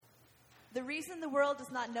The reason the world does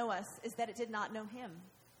not know us is that it did not know him.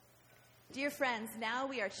 Dear friends, now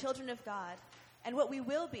we are children of God, and what we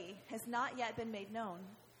will be has not yet been made known.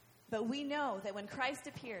 But we know that when Christ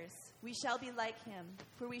appears, we shall be like him,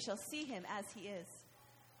 for we shall see him as he is.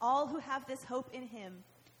 All who have this hope in him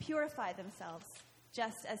purify themselves,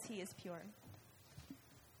 just as he is pure.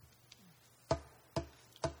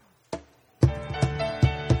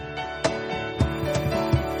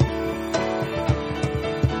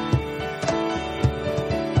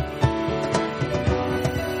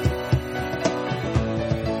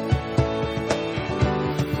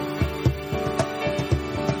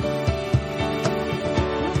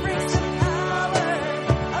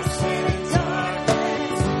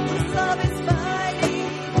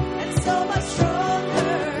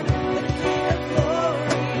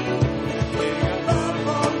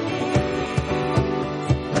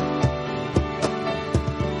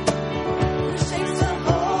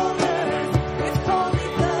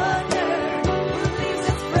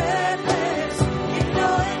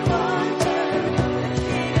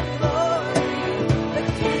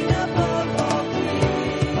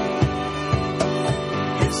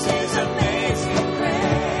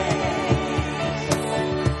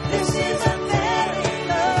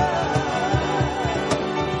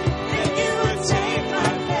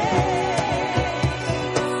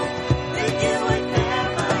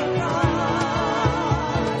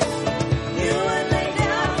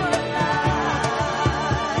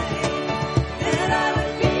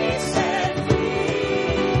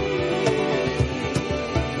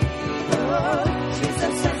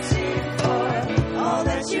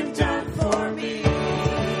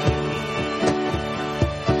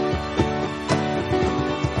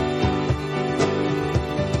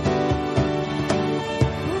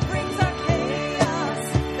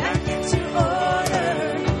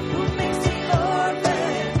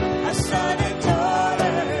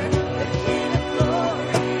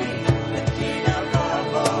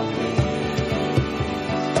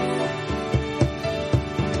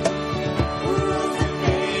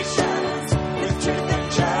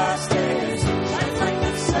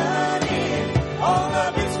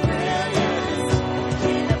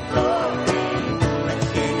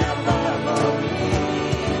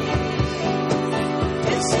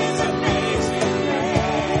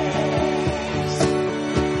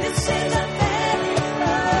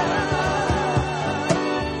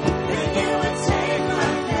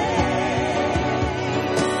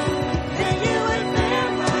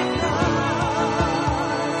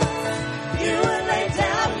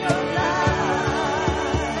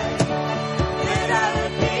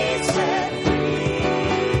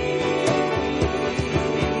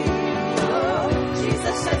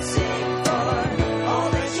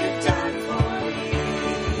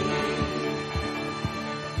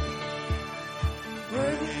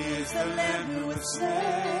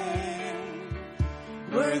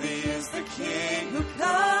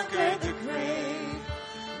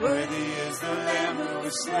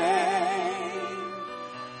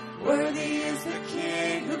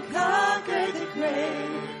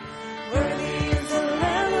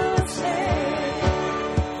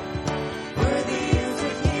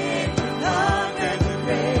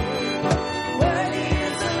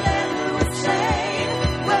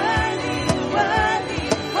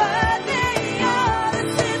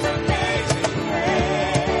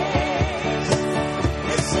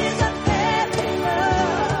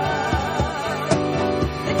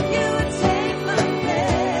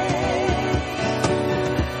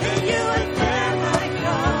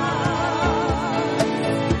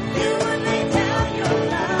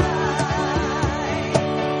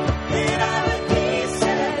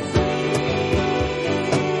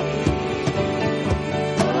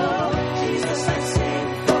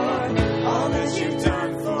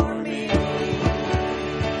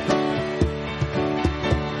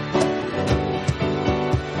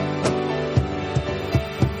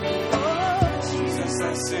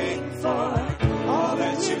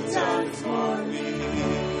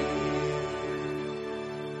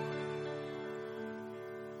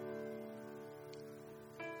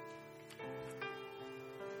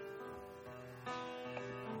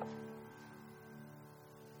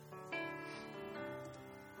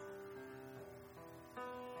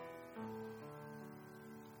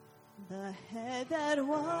 The head that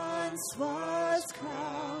once was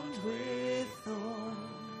crowned with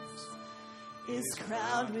thorns is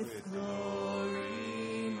crowned with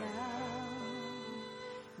glory now.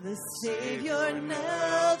 The Savior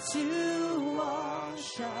knelt to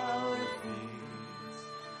wash our feet.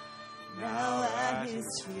 Now at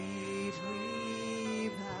his feet we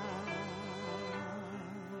bow.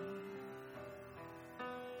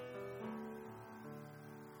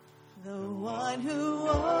 The one who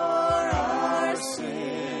wore our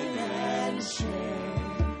sin and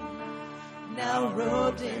shame, now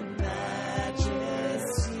robed in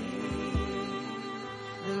majesty,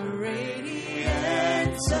 the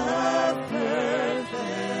radiance of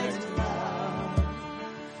perfect love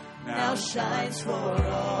now shines for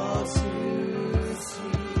all to see.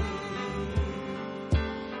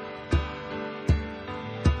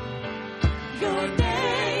 Your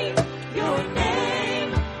name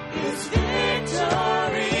is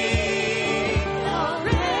victory. All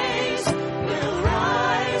praise will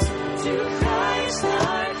rise to Christ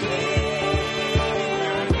our King.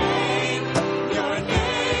 Your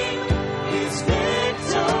name is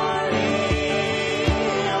victory.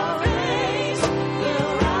 All praise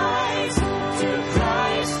will rise to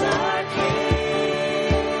Christ our King.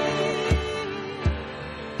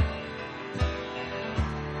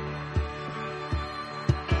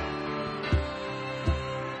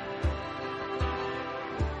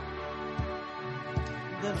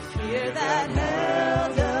 The fear that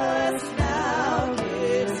held us now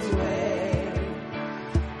gives way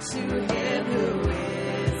to Him who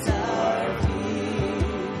is our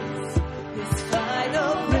peace. His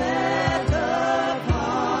final breath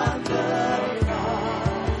upon the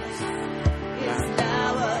cross is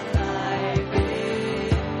now alive in me.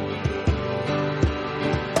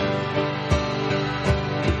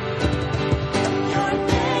 Your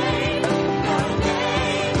name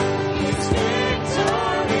is victory.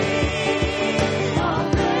 All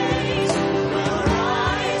praise will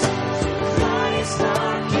rise to Christ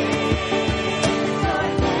our King.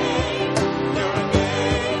 Your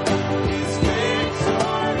name is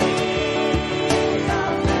victory.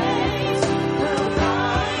 All praise will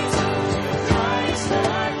rise to Christ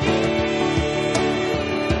our King.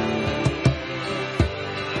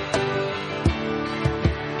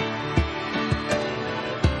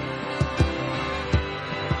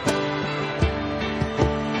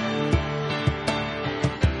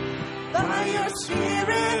 By your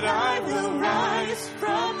Spirit I will rise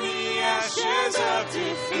from the ashes of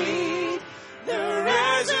defeat. The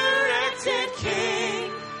resurrected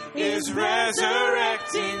King is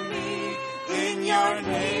resurrecting me. In your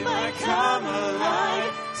name I come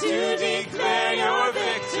alive to declare your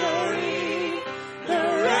victory. The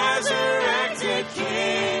resurrected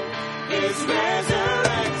King is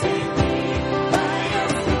resurrecting me. By your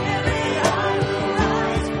Spirit I will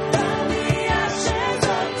rise from the ashes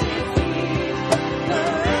of defeat. The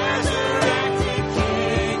resurrected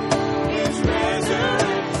King is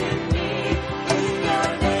resurrecting me. In your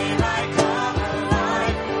name I come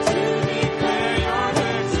alive to declare your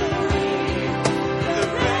victory. The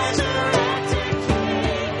resurrected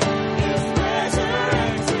King is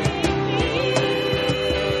resurrecting me.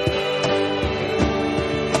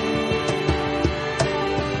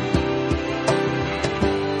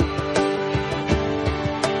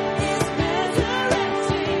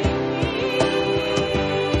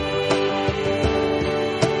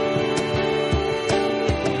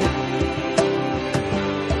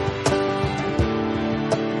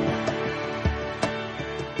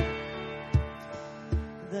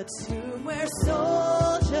 The tomb where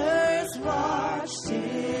soldiers marched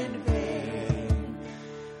in vain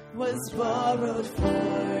was borrowed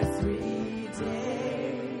for 3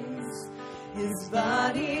 days. His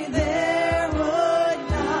body there would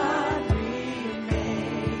not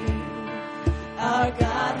remain. Our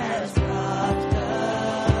God has robbed the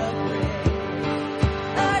grave.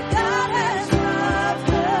 Our God has robbed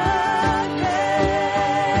the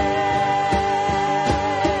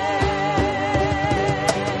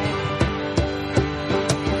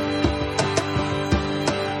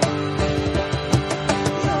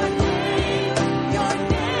Your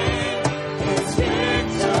name is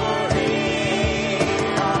victory.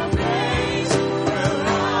 All praise will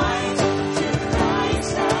rise to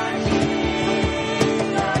Christ our King.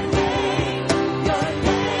 Your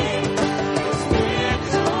name is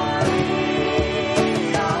victory.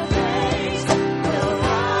 All praise will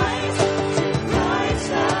rise to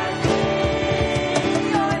Christ our King.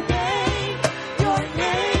 Your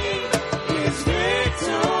name is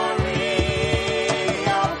victory.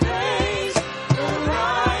 All praise will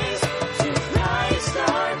rise to Christ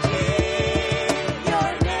our King.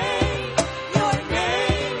 Your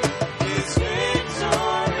name is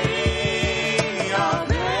victory. All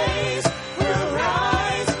praise will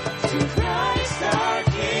rise to Christ our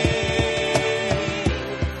King.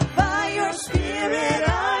 By your Spirit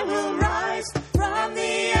I will rise from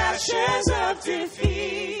the ashes of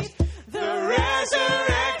defeat. The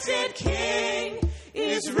resurrected King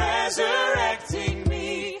is resurrecting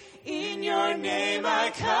me. In your name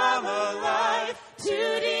I come alive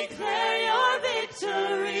to declare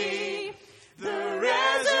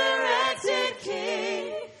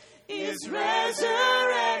is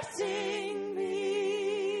resurrecting me.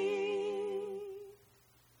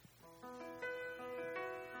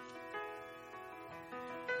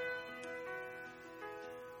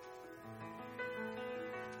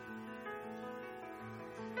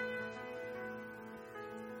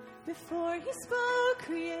 Before he spoke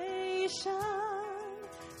creation,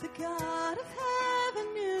 the God of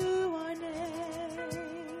heaven knew our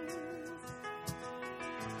names.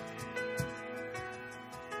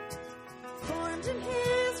 Formed in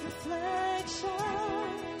his reflection,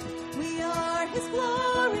 we are his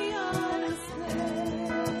glory on display.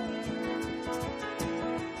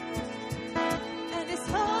 And his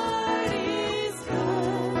heart is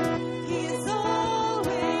good, he is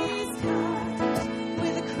always kind.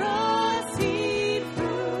 With a cross he'd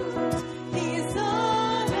prove he is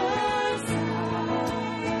on our side.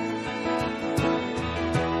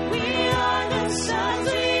 We are the sons,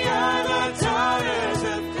 we are the daughters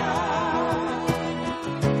of God.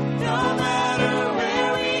 No matter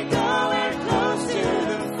where we go, we're close to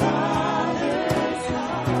the Father's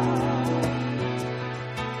heart.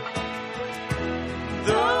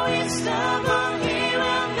 Though we stumble, he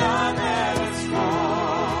will not let us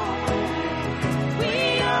fall. We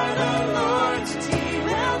are the Lord's, and he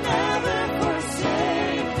will never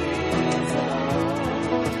forsake his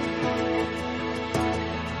own.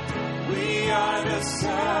 We are the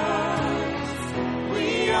sons, we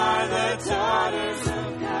are the daughters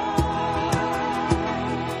of God.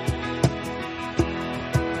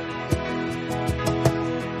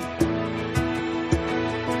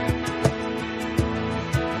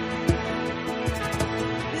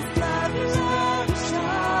 His love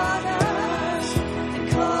shone us and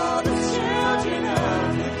called us children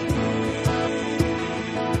of the King.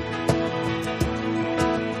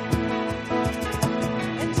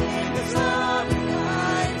 And in his love and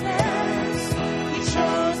kindness, he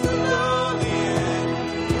chose the lowly and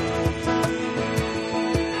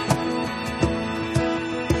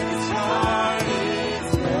his heart is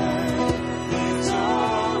good, he's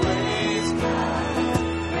always kind.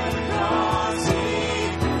 And across he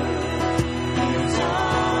he's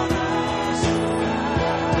on us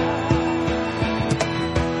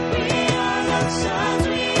We are the sons,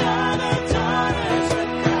 we are the daughters of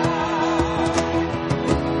God.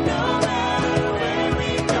 No matter where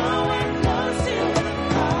we go, we're close to the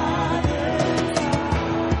Father's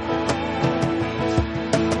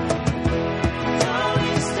Though we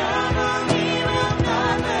stumble, he will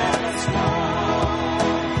not let us fall.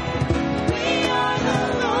 We are the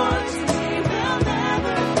Lord's, and he will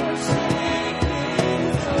never forsake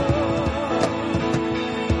his own.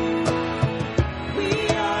 We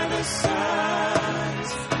are the sons,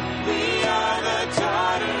 we are the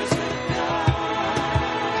daughters of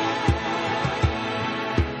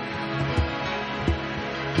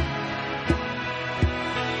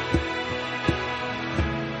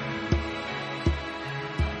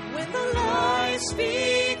When the lies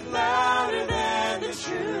speak louder than the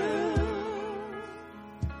truth,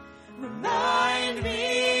 remind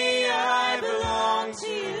me I belong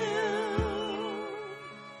to you.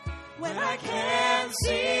 When I can't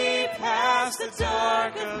see past the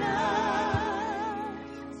dark of night,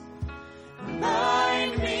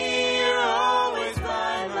 remind me you're always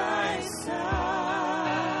by my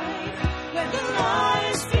side. When the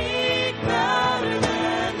lies speak louder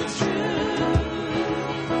than the truth,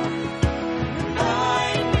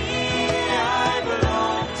 remind me I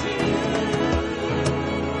belong to you.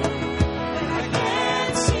 When I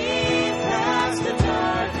can't see past the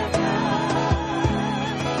dark of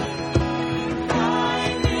night,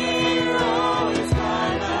 remind me you're always by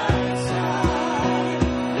my side.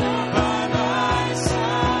 You're by my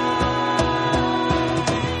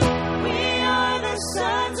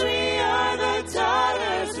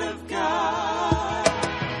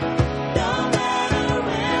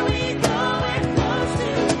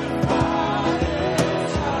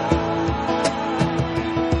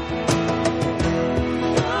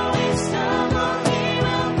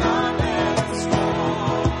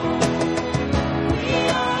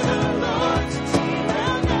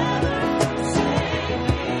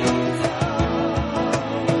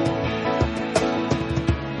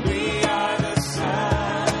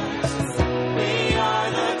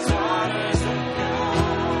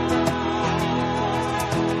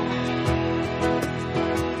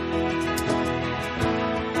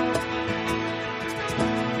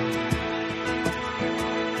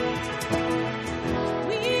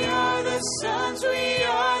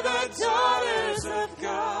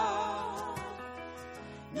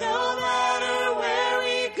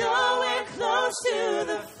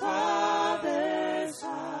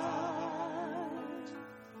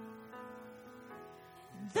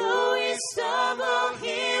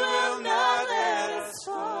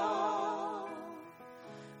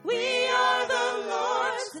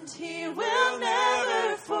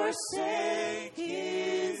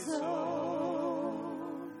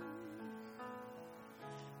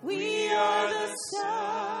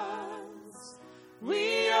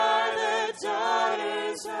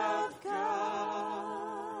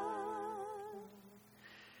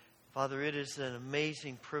Father, it is an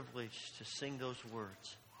amazing privilege to sing those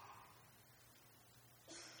words.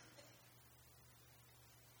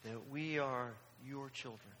 That we are your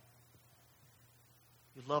children.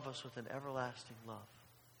 You love us with an everlasting love.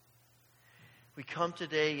 We come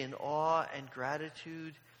today in awe and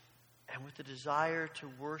gratitude and with the desire to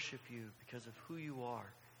worship you because of who you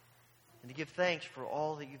are and to give thanks for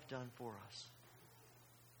all that you've done for us.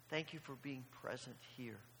 Thank you for being present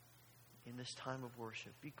here in this time of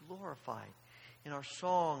worship. Be glorified in our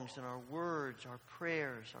songs, in our words, our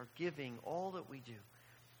prayers, our giving, all that we do.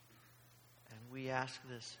 And we ask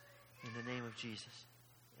this in the name of Jesus.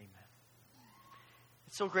 Amen.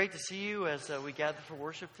 It's so great to see you as we gather for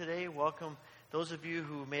worship today. Welcome those of you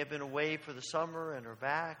who may have been away for the summer and are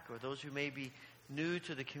back, or those who may be new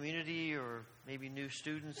to the community or maybe new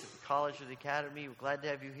students at the college or the academy. We're glad to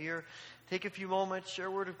have you here. Take a few moments, share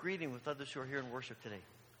a word of greeting with others who are here in worship today.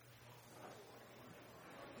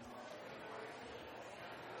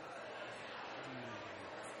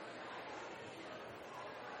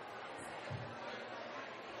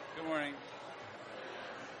 Good morning.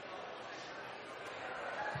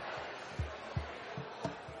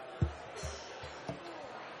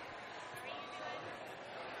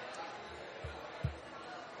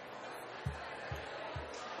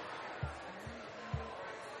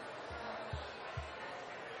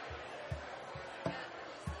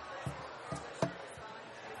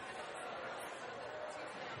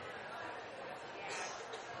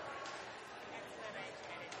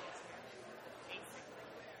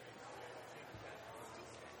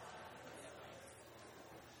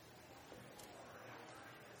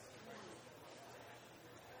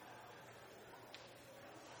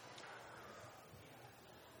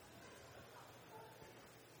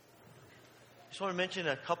 I just want to mention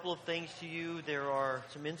a couple of things to you. There are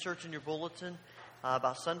some inserts in your bulletin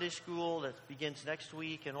about Sunday school that begins next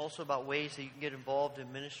week, and also about ways that you can get involved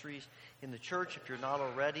in ministries in the church if you're not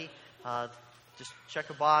already. Just check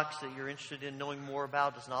a box that you're interested in knowing more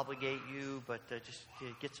about. It doesn't obligate you, but just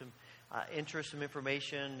get some interest, some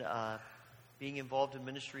information. Being involved in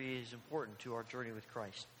ministry is important to our journey with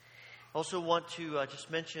Christ. I also want to just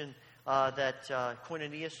mention that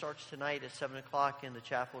Koinonia starts tonight at 7 o'clock in the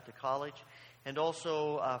chapel at the college. And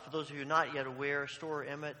also, for those of you not yet aware, Storer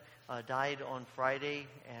Emmett died on Friday,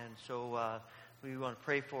 and so we want to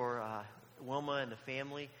pray for Wilma and the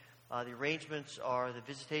family. The arrangements are the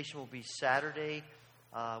visitation will be Saturday,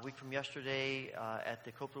 a week from yesterday, at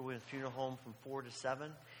the Copeland Williams Funeral Home from 4 to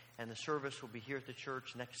 7, and the service will be here at the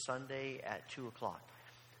church next Sunday at 2 o'clock.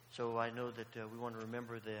 So I know that we want to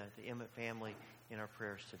remember the Emmett family in our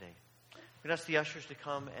prayers today. We're going to ask the ushers to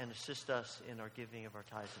come and assist us in our giving of our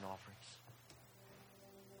tithes and offerings.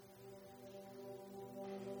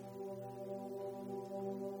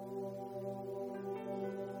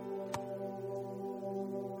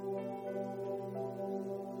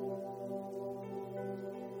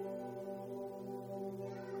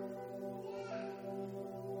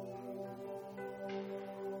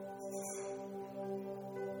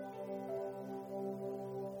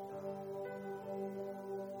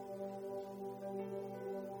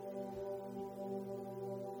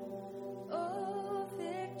 Oh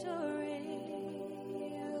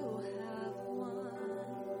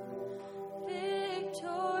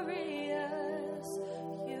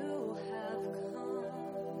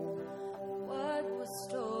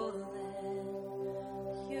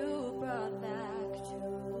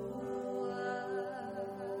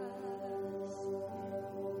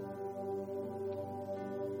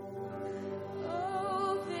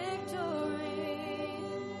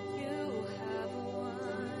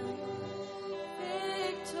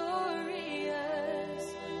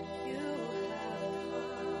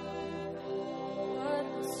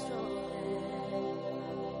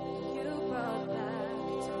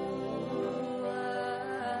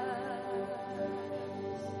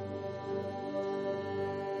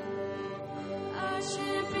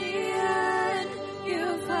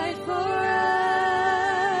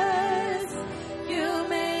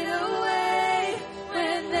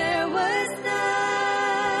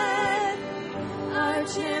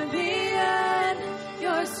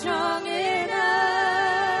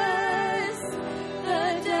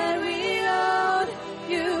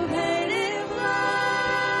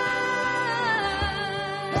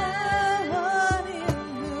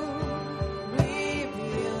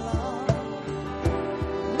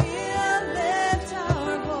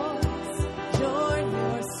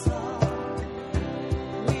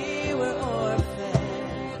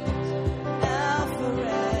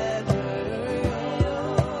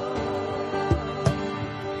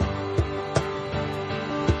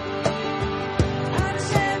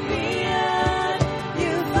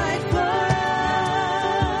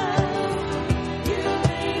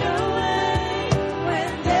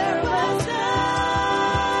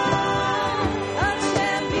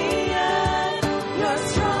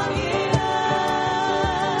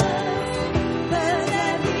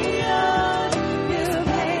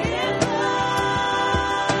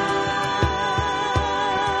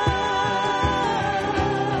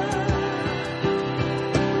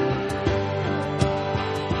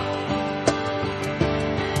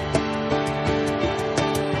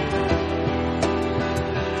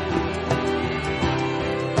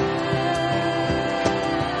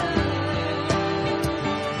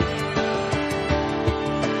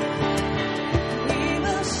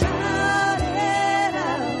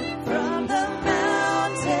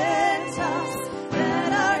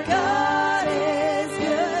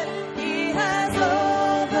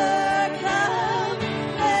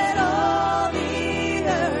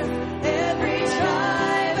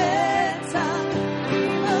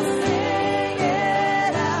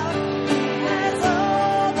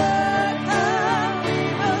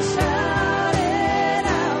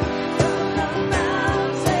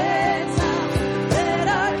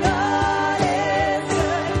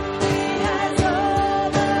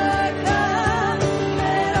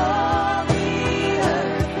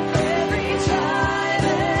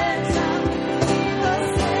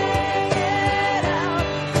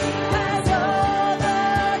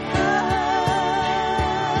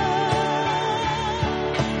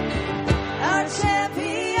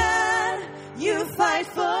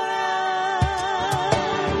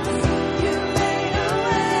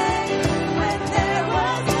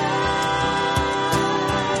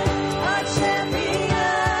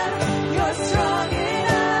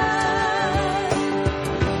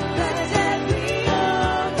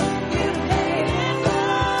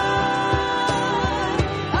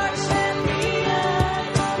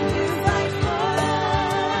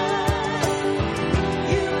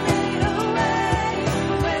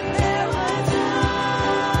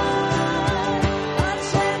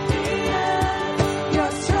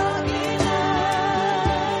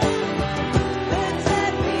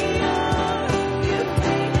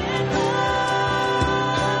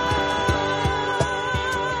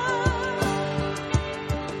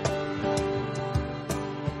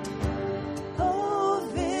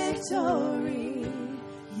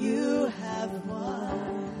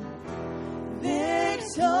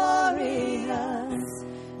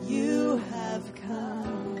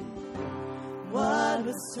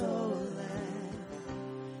was stolen,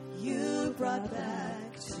 you brought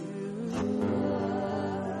back to us.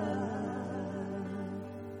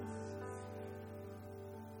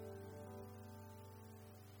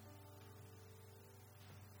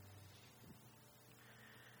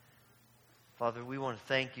 Father, we want to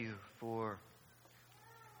thank you for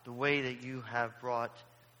the way that you have brought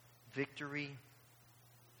victory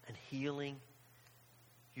and healing.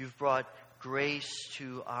 You've brought grace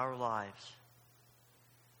to our lives.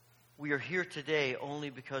 We are here today only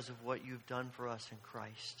because of what you've done for us in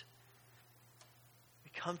Christ. We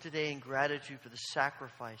come today in gratitude for the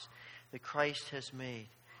sacrifice that Christ has made,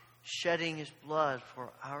 shedding his blood for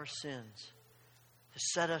our sins, to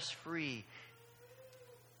set us free,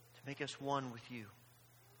 to make us one with you.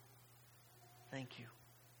 Thank you.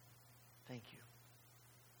 Thank you.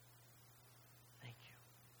 Thank you.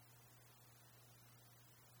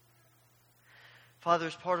 Father,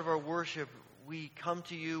 as part of our worship, we come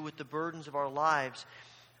to you with the burdens of our lives.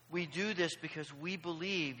 We do this because we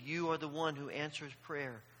believe you are the one who answers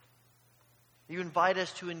prayer. You invite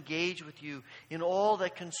us to engage with you in all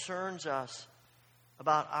that concerns us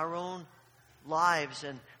about our own lives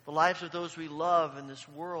and the lives of those we love in this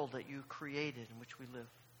world that you created in which we live.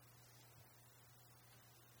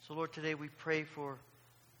 So, Lord, today we pray for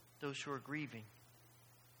those who are grieving.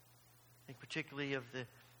 Think particularly of the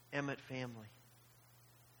Emmett family.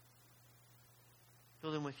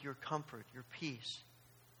 Fill them with your comfort, your peace.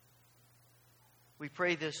 We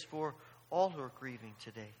pray this for all who are grieving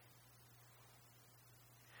today.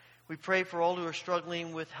 We pray for all who are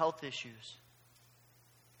struggling with health issues.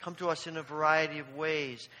 Come to us in a variety of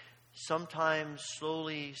ways, sometimes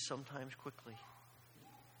slowly, sometimes quickly.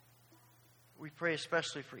 We pray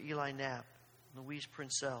especially for Eli Knapp, Louise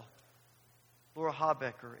Princell, Laura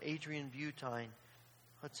Habecker, Adrian Butine,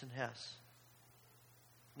 Hudson Hess,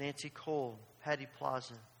 Nancy Cole, Patty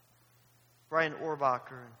Plaza, Brian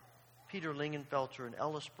Orbacher, and Peter Lingenfelter, and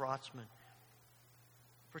Ellis Brotzman,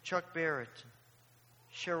 for Chuck Barrett, and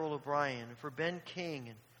Cheryl O'Brien, and for Ben King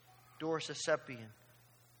and Doris Asepian,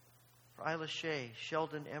 for Isla Shea,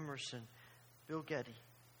 Sheldon Emerson, Bill Getty,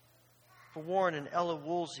 for Warren and Ella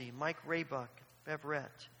Woolsey, Mike Raybuck,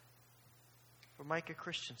 Beverett, for Micah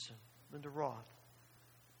Christensen, Linda Roth,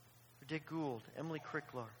 for Dick Gould, Emily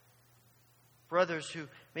Cricklar, for others who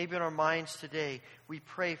may be on our minds today, we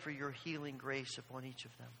pray for your healing grace upon each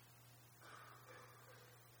of them.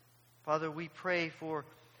 Father, we pray for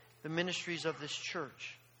the ministries of this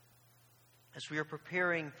church. As we are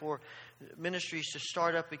preparing for ministries to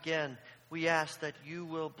start up again, we ask that you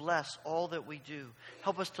will bless all that we do.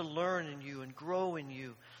 Help us to learn in you and grow in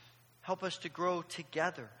you. Help us to grow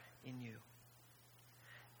together in you.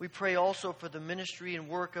 We pray also for the ministry and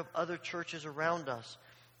work of other churches around us.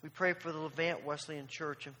 We pray for the Levant Wesleyan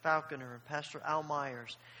Church in Falconer and Pastor Al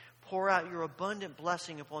Myers. Pour out your abundant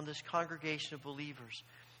blessing upon this congregation of believers.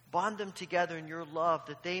 Bond them together in your love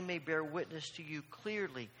that they may bear witness to you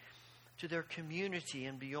clearly, to their community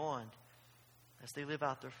and beyond, as they live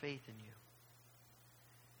out their faith in you.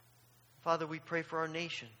 Father, we pray for our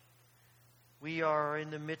nation. We are in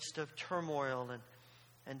the midst of turmoil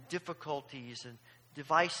and difficulties and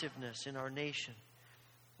divisiveness in our nation.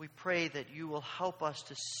 We pray that you will help us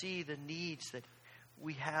to see the needs that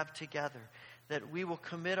we have together, that we will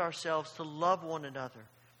commit ourselves to love one another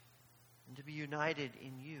and to be united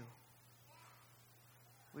in you.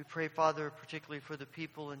 We pray, Father, particularly for the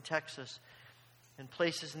people in Texas and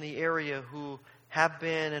places in the area who have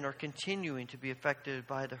been and are continuing to be affected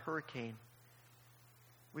by the hurricane.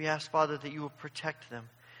 We ask, Father, that you will protect them.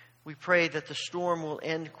 We pray that the storm will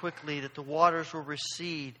end quickly, that the waters will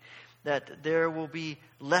recede, that there will be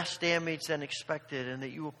less damage than expected, and that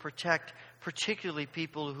you will protect particularly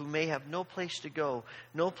people who may have no place to go,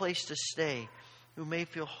 no place to stay, who may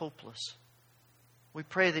feel hopeless. We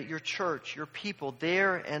pray that your church, your people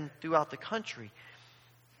there and throughout the country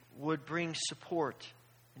would bring support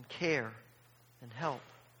and care and help.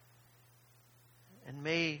 And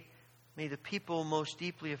may the people most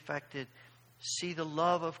deeply affected see the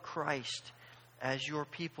love of Christ as your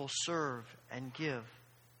people serve and give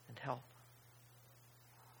and help.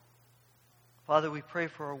 Father, we pray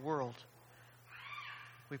for our world.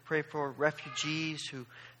 We pray for refugees who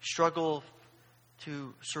struggle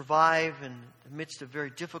to survive in the midst of very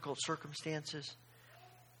difficult circumstances.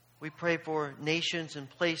 We pray for nations and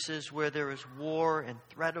places where there is war and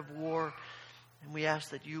threat of war. And we ask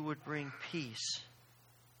that you would bring peace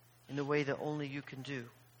in the way that only you can do.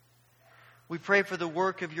 We pray for the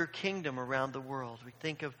work of your kingdom around the world. We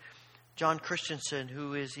think of John Christensen,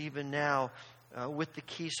 who is even now with the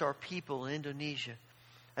Kisar people in Indonesia,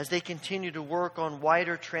 as they continue to work on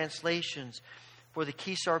wider translations For the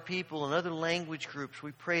Kisar people and other language groups,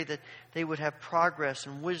 we pray that they would have progress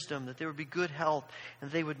and wisdom, that there would be good health,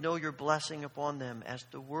 and they would know your blessing upon them as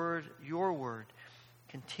the word, your word,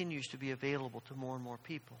 continues to be available to more and more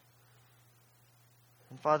people.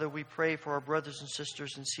 And Father, we pray for our brothers and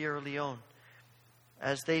sisters in Sierra Leone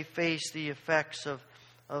as they face the effects of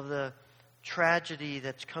the tragedy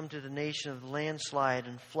that's come to the nation of the landslide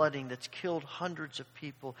and flooding that's killed hundreds of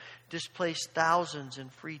people, displaced thousands in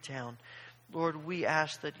Freetown. Lord, we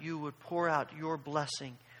ask that you would pour out your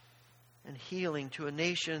blessing and healing to a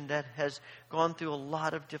nation that has gone through a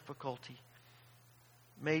lot of difficulty.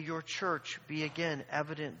 May your church be again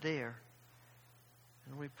evident there.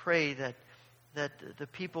 And we pray that the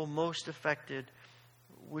people most affected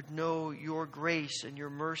would know your grace and your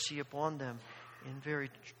mercy upon them in very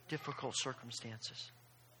difficult circumstances.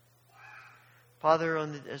 Father,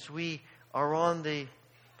 as we are on the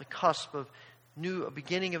cusp of a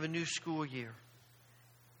beginning of a new school year,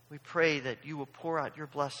 we pray that you will pour out your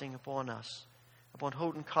blessing upon us, upon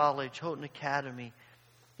Houghton College, Houghton Academy,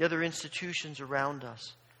 the other institutions around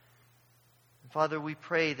us. And Father, we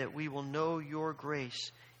pray that we will know your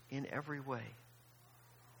grace in every way.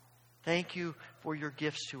 Thank you for your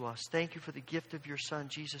gifts to us. Thank you for the gift of your Son,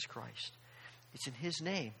 Jesus Christ. It's in his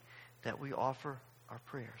name that we offer our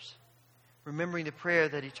prayers. Remembering the prayer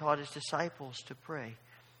that he taught his disciples to pray.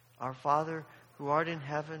 Our Father, who art in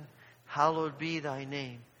heaven, hallowed be thy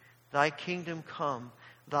name. Thy kingdom come,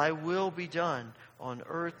 thy will be done on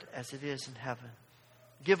earth as it is in heaven.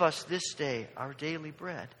 Give us this day our daily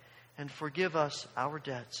bread, and forgive us our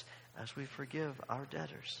debts as we forgive our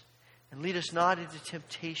debtors. And lead us not into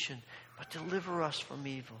temptation, but deliver us from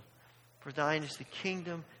evil. For thine is the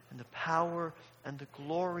kingdom and the power and the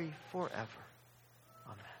glory forever.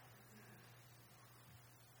 Amen.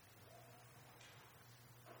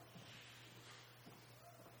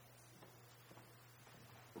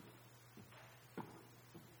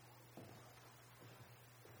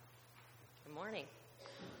 Good morning.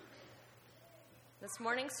 This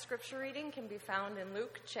morning's scripture reading can be found in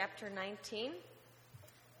Luke chapter 19,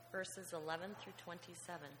 verses 11 through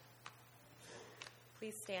 27.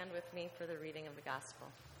 Please stand with me for the reading of the gospel.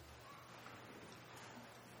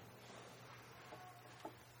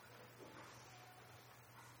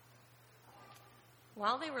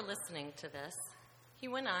 While they were listening to this, he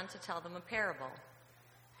went on to tell them a parable,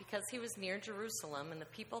 because he was near Jerusalem and the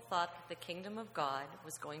people thought that the kingdom of God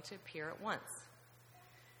was going to appear at once.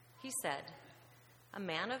 He said, "A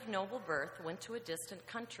man of noble birth went to a distant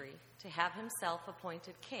country to have himself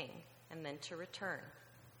appointed king and then to return.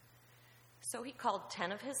 So he called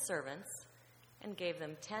 10 of his servants and gave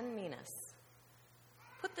them 10 minas.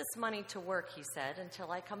 'Put this money to work,' he said,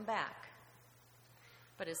 'until I come back.'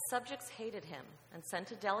 But his subjects hated him and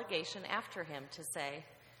sent a delegation after him to say,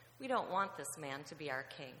 'We don't want this man to be our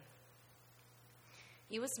king.'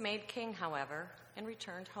 He was made king, however, and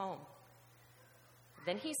returned home.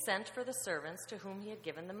 Then he sent for the servants to whom he had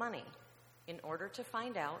given the money, in order to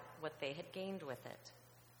find out what they had gained with it.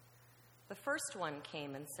 The first one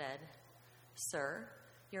came and said, 'Sir,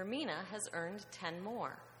 your mina has earned 10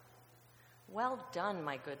 more. 'Well done,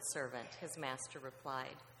 my good servant,' his master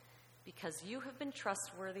replied. 'Because you have been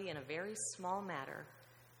trustworthy in a very small matter,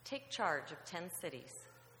 take charge of 10 cities.'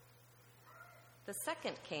 The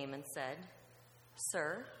second came and said,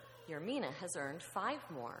 'Sir, your mina has earned 5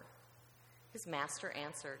 more. His master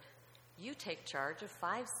answered, 'You take charge of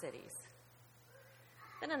 5 cities.'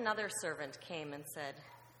 Then another servant came and said,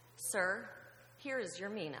 'Sir, here is your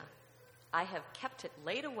mina. I have kept it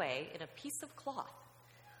laid away in a piece of cloth.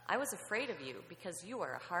 I was afraid of you because you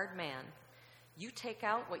are a hard man. You take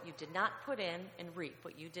out what you did not put in and reap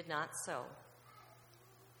what you did not sow.'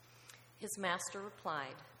 His master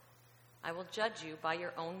replied, 'I will judge you by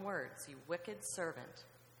your own words, you wicked servant.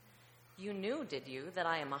 You knew, did you, that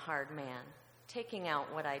I am a hard man, taking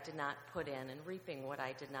out what I did not put in and reaping what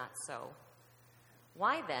I did not sow?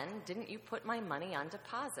 Why then didn't you put my money on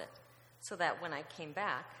deposit, so that when I came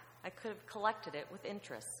back, I could have collected it with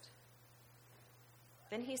interest?'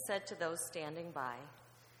 Then he said to those standing by,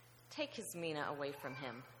 'Take his mina away from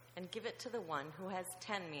him and give it to the one who has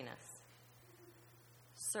 10 minas.'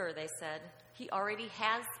 'Sir,' they said, 'he already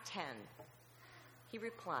has 10. He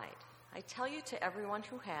replied, 'I tell you, to everyone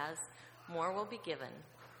who has, more will be given.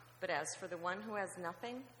 But as for the one who has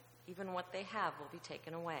nothing, even what they have will be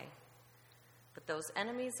taken away. But those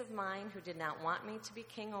enemies of mine who did not want me to be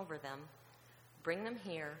king over them, bring them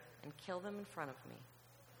here and kill them in front of me.'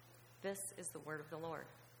 This is the word of the Lord."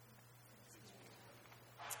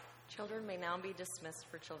 Children may now be dismissed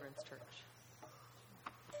for Children's Church.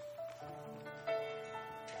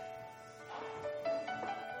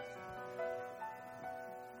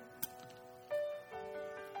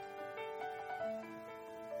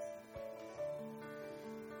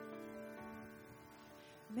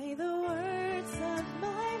 May the words of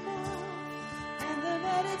my mouth and the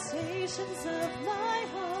meditations of my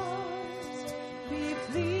heart be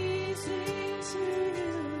pleasing to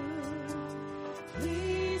you,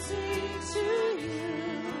 pleasing to you.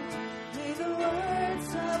 May the words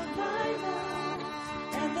of my mouth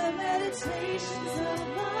and the meditations of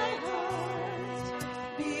my heart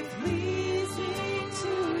be pleasing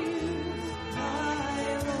to you,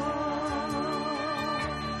 my Lord.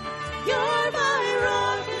 You're my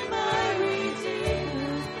rock and my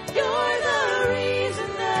redeemer. You're the reason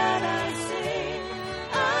that I sing.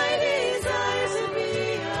 I desire to be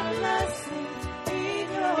a blessing in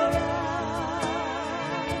your eyes.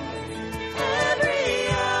 Every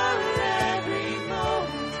hour, every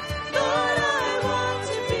moment, Lord, I want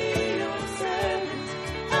to be your servant.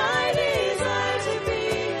 I desire to be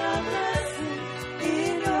a blessing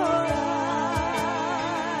in your eyes.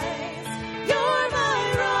 You're my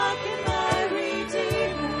rock and my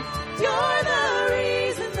redeemer. You're the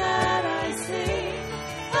reason that I sing.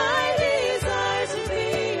 I desire to be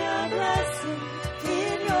a blessing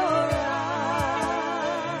in your eyes.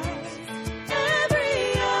 Every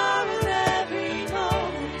hour, every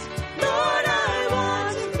moment, Lord, I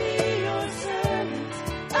want to be your servant.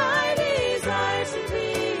 I desire to be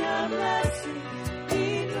a blessing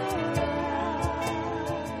in your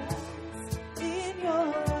eyes, in your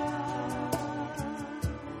eyes.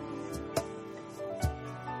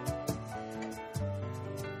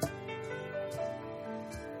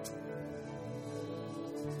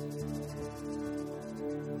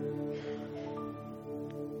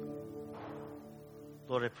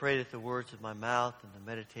 Lord, I pray that the words of my mouth and the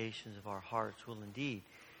meditations of our hearts will indeed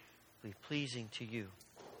be pleasing to you,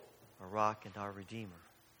 our rock and our redeemer.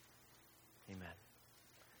 Amen.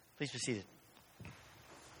 Please be seated.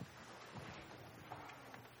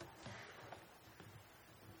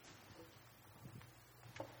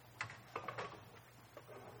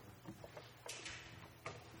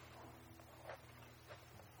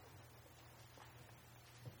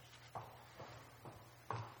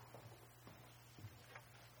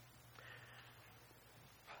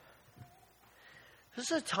 This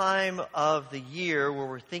is a time of the year where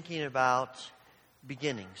we're thinking about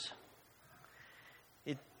beginnings.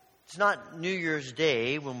 It's not New Year's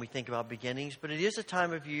Day when we think about beginnings, but it is a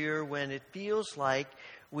time of year when it feels like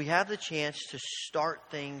we have the chance to start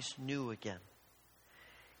things new again.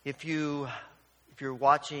 If you're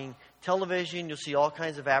watching television, you'll see all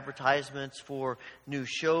kinds of advertisements for new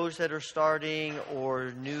shows that are starting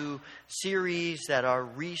or new series that are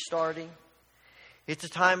restarting. It's a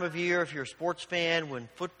time of year, if you're a sports fan, when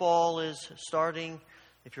football is starting.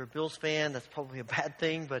 If you're a Bills fan, that's probably a bad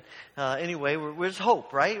thing. But anyway, there's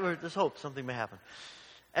hope, right? There's hope something may happen.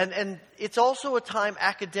 And it's also a time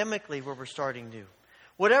academically where we're starting new.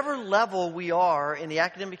 Whatever level we are in the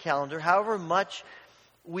academic calendar, however much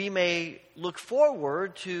we may look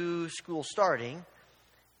forward to school starting,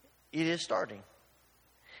 it is starting.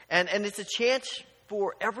 And it's a chance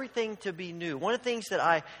for everything to be new. One of the things that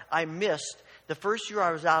I missed the first year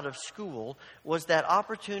I was out of school was that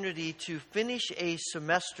opportunity to finish a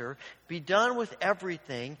semester, be done with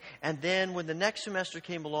everything, and then when the next semester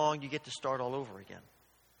came along, you get to start all over again.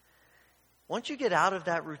 Once you get out of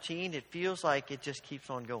that routine, it feels like it just keeps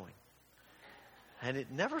on going. And it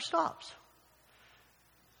never stops.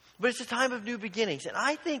 But it's a time of new beginnings. And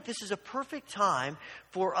I think this is a perfect time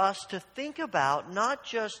for us to think about not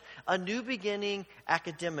just a new beginning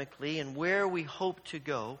academically and where we hope to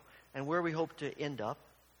go, and where we hope to end up.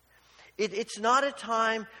 It's not a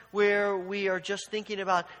time where we are just thinking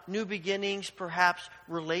about new beginnings, perhaps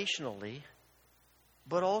relationally,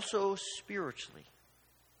 but also spiritually.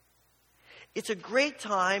 It's a great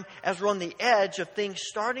time, as we're on the edge of things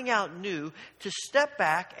starting out new, to step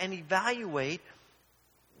back and evaluate,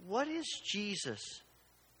 what is Jesus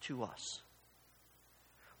to us?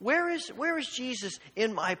 Where is Jesus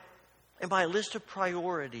in my list of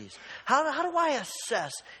priorities? How do I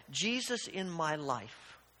assess Jesus in my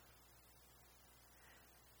life?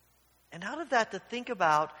 And out of that, to think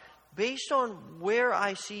about, based on where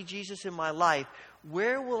I see Jesus in my life,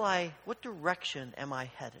 what direction am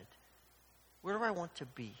I headed? Where do I want to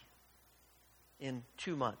be in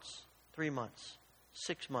 2 months, 3 months,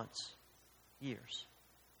 6 months, years?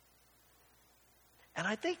 And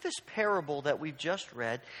I think this parable that we've just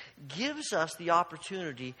read gives us the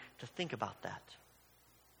opportunity to think about that.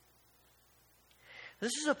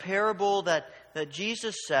 This is a parable that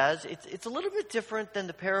Jesus says, it's a little bit different than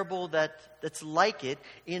the parable that's like it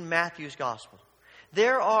in Matthew's gospel.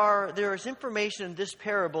 There is information in this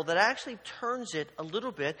parable that actually turns it a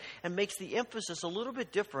little bit and makes the emphasis a little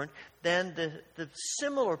bit different than the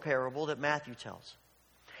similar parable that Matthew tells.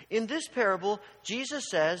 In this parable, Jesus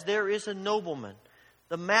says there is a nobleman,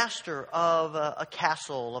 the master of a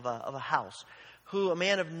castle, of a house, a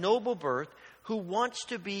man of noble birth, who wants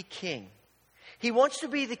to be king. He wants to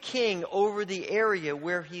be the king over the area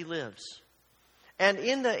where he lives. And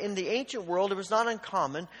in the ancient world, it was not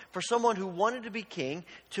uncommon for someone who wanted to be king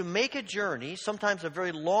to make a journey, sometimes a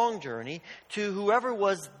very long journey, to whoever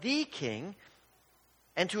was the king,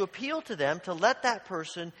 and to appeal to them to let that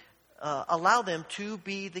person allow them to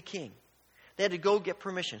be the king. They had to go get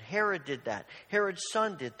permission. Herod did that. Herod's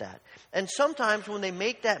son did that. And sometimes when they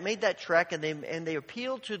made that trek and they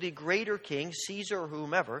appealed to the greater king, Caesar or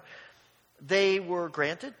whomever, they were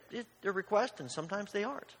granted their request, and sometimes they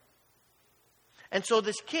aren't. And so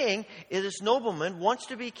this king, this nobleman, wants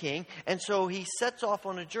to be king, and so he sets off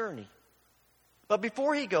on a journey. But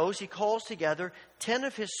before he goes, he calls together 10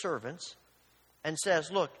 of his servants and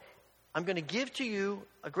says, look, I'm going to give to you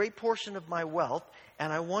a great portion of my wealth,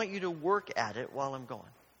 and I want you to work at it while I'm gone.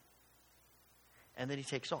 And then he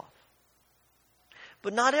takes off.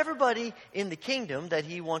 But not everybody in the kingdom that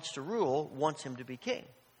he wants to rule wants him to be king.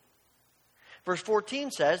 Verse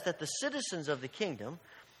 14 says that the citizens of the kingdom,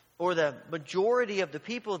 or the majority of the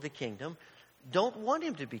people of the kingdom, don't want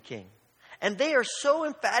him to be king. And they are so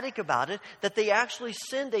emphatic about it that they actually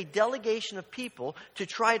send a delegation of people to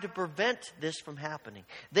try to prevent this from happening.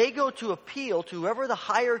 They go to appeal to whoever the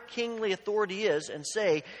higher kingly authority is and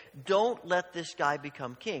say, don't let this guy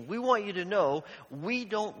become king. We want you to know we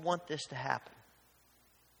don't want this to happen.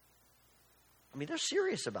 I mean, they're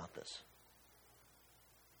serious about this.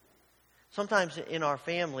 Sometimes in our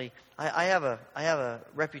family, I have a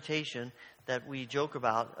reputation that we joke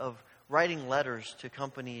about of writing letters to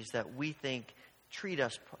companies that we think treat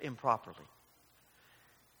us improperly.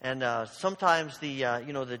 And sometimes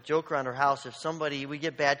the joke around our house, if we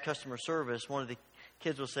get bad customer service, one of the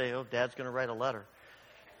kids will say, oh, Dad's going to write a letter.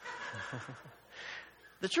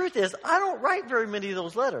 The truth is, I don't write very many of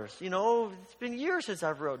those letters. It's been years since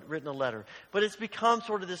I've written a letter. But it's become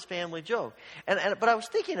sort of this family joke. But I was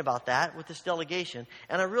thinking about that with this delegation,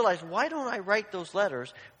 and I realized, why don't I write those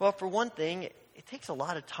letters? Well, for one thing, it takes a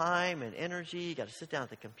lot of time and energy. You got to sit down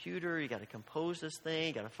at the computer. You got to compose this thing.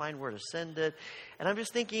 You got to find where to send it. And I'm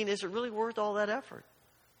just thinking, is it really worth all that effort?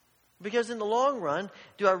 Because in the long run,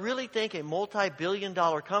 do I really think a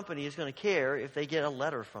multi-billion-dollar company is going to care if they get a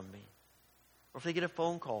letter from me? Or if they get a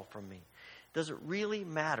phone call from me? Does it really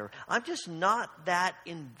matter? I'm just not that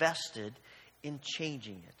invested in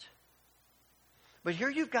changing it. But here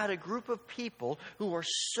you've got a group of people who are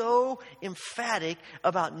so emphatic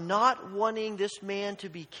about not wanting this man to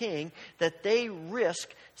be king that they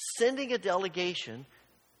risk sending a delegation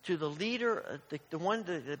to the leader,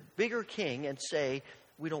 the bigger king, and say,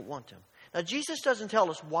 we don't want him. Now, Jesus doesn't tell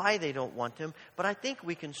us why they don't want him, but I think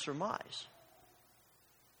we can surmise.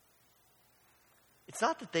 It's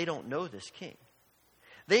not that they don't know this king.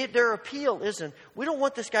 Their appeal isn't, we don't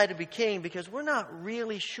want this guy to be king because we're not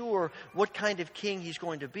really sure what kind of king he's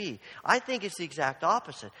going to be. I think it's the exact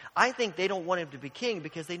opposite. I think they don't want him to be king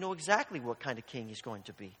because they know exactly what kind of king he's going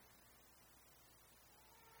to be.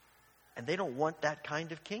 And they don't want that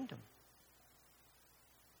kind of kingdom.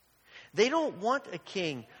 They don't want a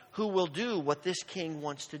king who will do what this king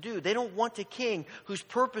wants to do. They don't want a king whose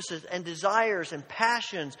purposes and desires and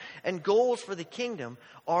passions and goals for the kingdom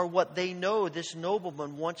are what they know this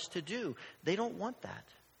nobleman wants to do. They don't want that.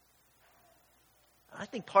 I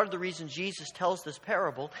think part of the reason Jesus tells this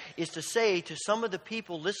parable is to say to some of the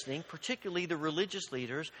people listening, particularly the religious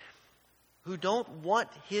leaders, who don't want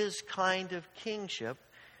his kind of kingship,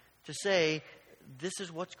 to say, this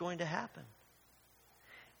is what's going to happen.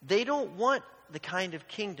 They don't want the kind of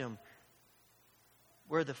kingdom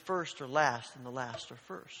where the first are last and the last are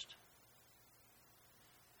first.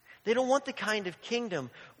 They don't want the kind of kingdom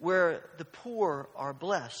where the poor are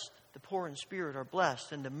blessed, the poor in spirit are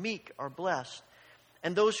blessed, and the meek are blessed,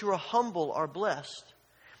 and those who are humble are blessed.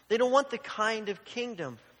 They don't want the kind of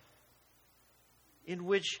kingdom in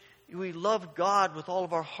which we love God with all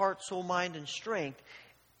of our heart, soul, mind, and strength,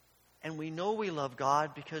 and we know we love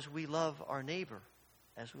God because we love our neighbor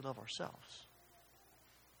as we love ourselves.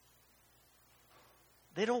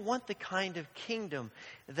 They don't want the kind of kingdom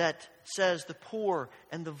that says the poor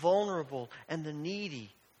and the vulnerable and the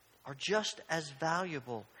needy are just as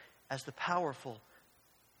valuable as the powerful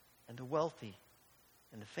and the wealthy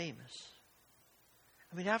and the famous.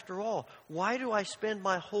 I mean, after all, why do I spend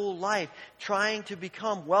my whole life trying to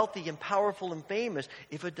become wealthy and powerful and famous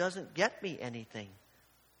if it doesn't get me anything?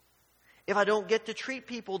 If I don't get to treat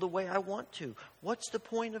people the way I want to, what's the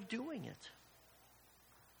point of doing it?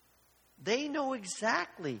 They know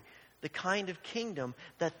exactly the kind of kingdom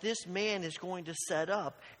that this man is going to set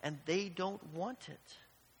up, and they don't want it.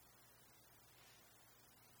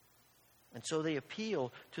 And so they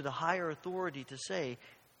appeal to the higher authority to say,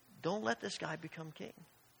 don't let this guy become king.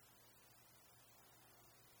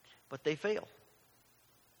 But they fail.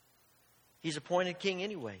 He's appointed king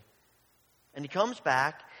anyway. And he comes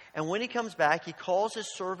back, and when he comes back, he calls his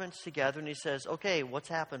servants together and he says, okay, what's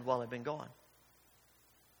happened while I've been gone?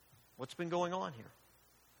 What's been going on here?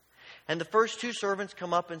 And the first two servants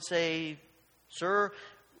come up and say, sir,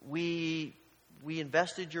 we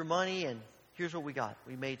invested your money, and here's what we got.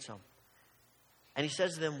 We made some. And he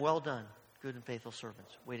says to them, well done, good and faithful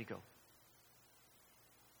servants. Way to go.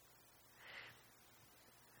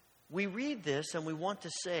 We read this and we want to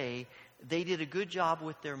say they did a good job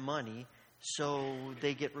with their money, so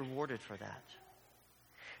they get rewarded for that.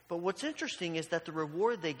 But what's interesting is that the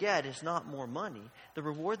reward they get is not more money. The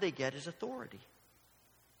reward they get is authority.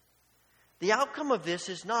 The outcome of this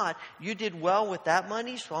is not, you did well with that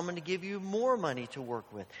money, so I'm going to give you more money to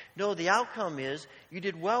work with. No, the outcome is, you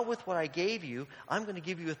did well with what I gave you, I'm going to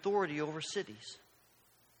give you authority over cities.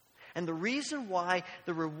 And the reason why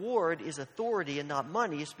the reward is authority and not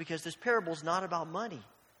money is because this parable is not about money.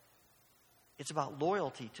 It's about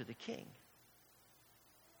loyalty to the king.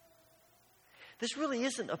 This really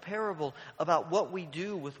isn't a parable about what we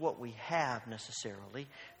do with what we have necessarily,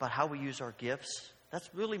 about how we use our gifts. That's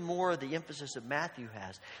really more the emphasis that Matthew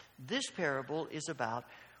has. This parable is about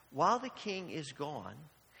while the king is gone,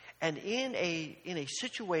 and in a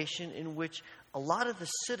situation in which a lot of the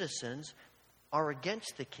citizens are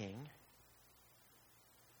against the king,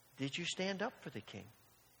 did you stand up for the king?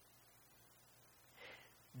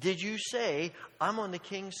 Did you say, I'm on the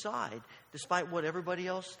king's side, despite what everybody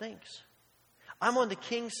else thinks? I'm on the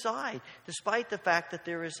king's side, despite the fact that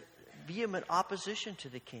there is vehement opposition to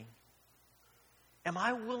the king. Am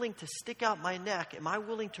I willing to stick out my neck? Am I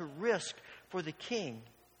willing to risk for the king?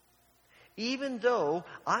 Even though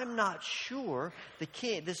I'm not sure the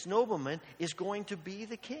king, this nobleman, is going to be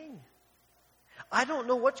the king. I don't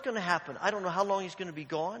know what's going to happen. I don't know how long he's going to be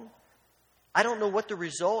gone. I don't know what the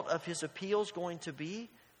result of his appeal is going to be.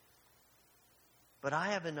 But I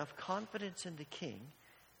have enough confidence in the king.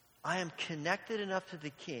 I am connected enough to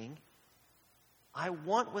the king. I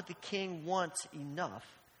want what the king wants enough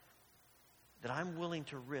that I'm willing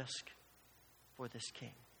to risk for this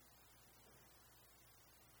king.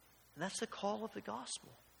 And that's the call of the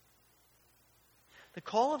gospel. The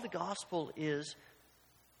call of the gospel is,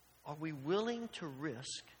 are we willing to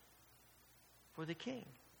risk for the king?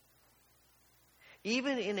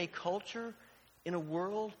 Even in a culture, in a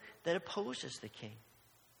world that opposes the king.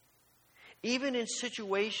 Even in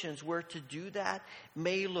situations where to do that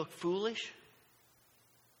may look foolish.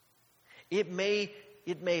 It may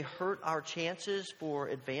hurt our chances for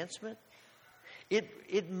advancement.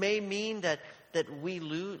 It may mean that we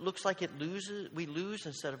lose. Looks like we lose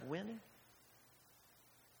instead of winning.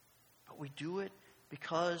 But we do it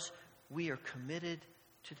because we are committed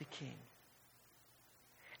to the king.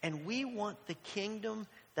 And we want the kingdom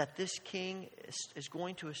that this king is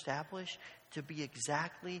going to establish to be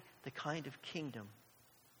exactly the kind of kingdom.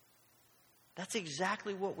 That's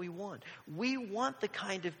exactly what we want. We want the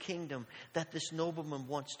kind of kingdom that this nobleman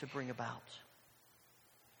wants to bring about.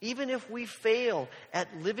 Even if we fail at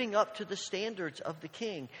living up to the standards of the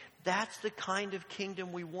king, that's the kind of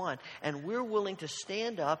kingdom we want. And we're willing to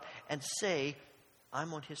stand up and say,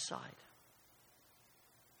 I'm on his side.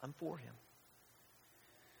 I'm for him.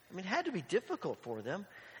 I mean, it had to be difficult for them.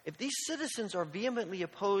 If these citizens are vehemently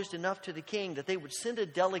opposed enough to the king that they would send a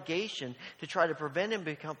delegation to try to prevent him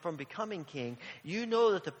from becoming king, you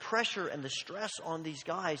know that the pressure and the stress on these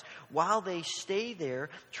guys while they stay there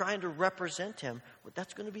trying to represent him,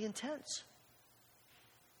 that's going to be intense.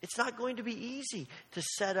 It's not going to be easy to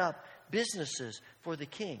set up businesses for the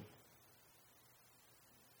king.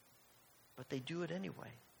 But they do it anyway.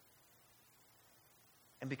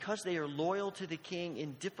 And because they are loyal to the king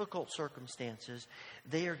in difficult circumstances,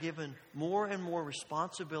 they are given more and more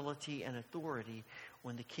responsibility and authority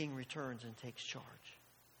when the king returns and takes charge.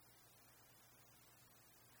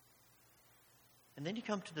 And then you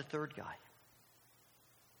come to the third guy.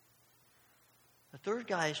 The third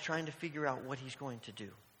guy is trying to figure out what he's going to do.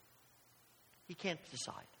 He can't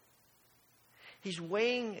decide. He's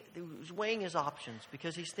weighing his options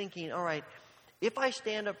because he's thinking, all right, if I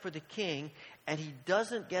stand up for the king and he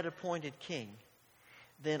doesn't get appointed king,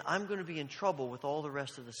 then I'm going to be in trouble with all the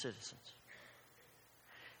rest of the citizens.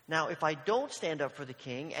 Now, if I don't stand up for the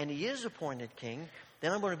king and he is appointed king,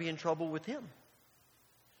 then I'm going to be in trouble with him.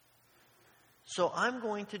 So I'm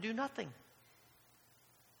going to do nothing.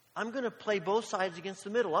 I'm going to play both sides against the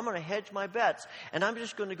middle. I'm going to hedge my bets. And I'm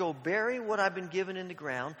just going to go bury what I've been given in the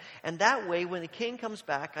ground. And that way, when the king comes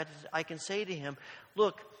back, I can say to him,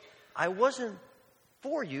 look, I wasn't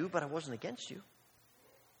for you, but I wasn't against you.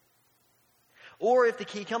 Or if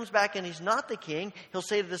he comes back and he's not the king, he'll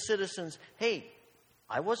say to the citizens, hey,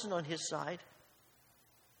 I wasn't on his side.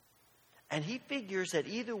 And he figures that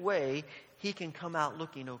either way, he can come out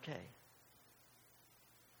looking okay.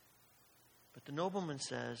 But the nobleman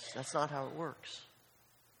says, that's not how it works.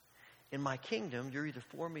 In my kingdom, you're either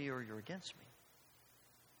for me or you're against me.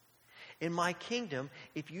 In my kingdom,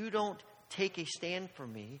 if you don't take a stand for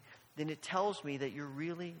me, then it tells me that you're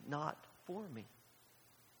really not for me.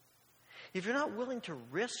 If you're not willing to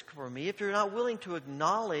risk for me, if you're not willing to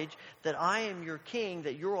acknowledge that I am your king,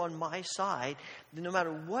 that you're on my side, then no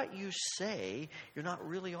matter what you say, you're not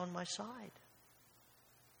really on my side.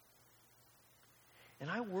 And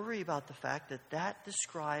I worry about the fact that that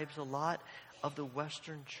describes a lot of the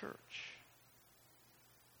Western church.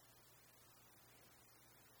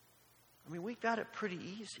 I mean, we've got it pretty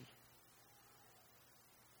easy.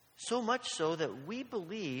 So much so that we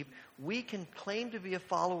believe we can claim to be a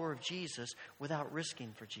follower of Jesus without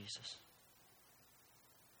risking for Jesus.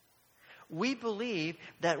 We believe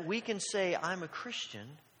that we can say, I'm a Christian,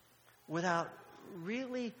 without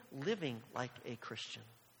really living like a Christian.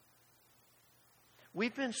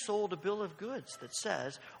 We've been sold a bill of goods that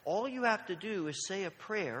says all you have to do is say a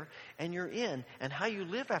prayer and you're in, and how you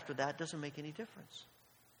live after that doesn't make any difference.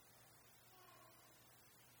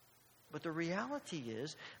 But the reality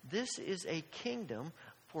is, this is a kingdom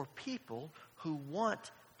for people who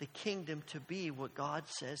want the kingdom to be what God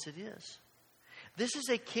says it is. This is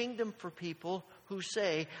a kingdom for people who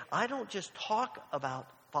say, I don't just talk about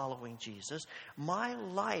following Jesus, my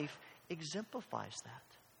life exemplifies that.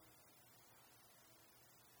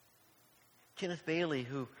 Kenneth Bailey,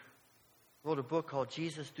 who wrote a book called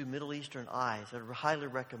Jesus Through Middle Eastern Eyes, I would highly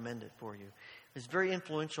recommend it for you. It's very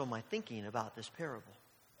influential in my thinking about this parable.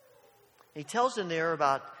 He tells in there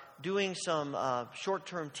about doing some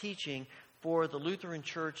short-term teaching for the Lutheran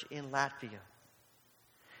Church in Latvia.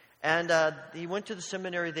 And he went to the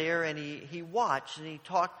seminary there, and he watched and he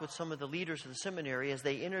talked with some of the leaders of the seminary as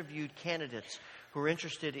they interviewed candidates who were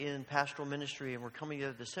interested in pastoral ministry and were coming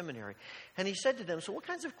to the seminary. And he said to them, so what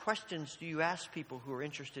kinds of questions do you ask people who are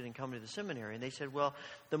interested in coming to the seminary? And they said, well,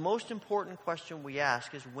 the most important question we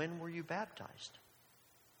ask is, when were you baptized?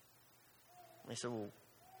 And they said, well,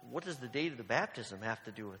 what does the date of the baptism have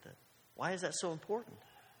to do with it? Why is that so important?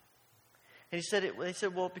 And they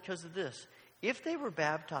said, well, because of this. If they were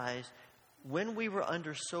baptized when we were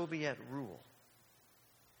under Soviet rule,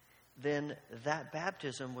 then that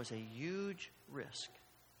baptism was a huge risk.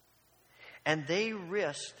 And they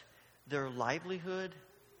risked their livelihood,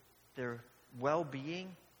 their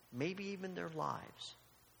well-being, maybe even their lives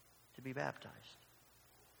to be baptized.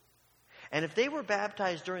 And if they were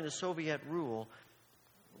baptized during the Soviet rule,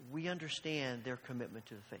 we understand their commitment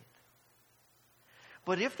to the faith.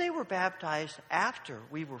 But if they were baptized after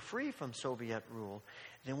we were free from Soviet rule,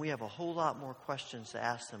 then we have a whole lot more questions to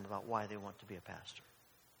ask them about why they want to be a pastor.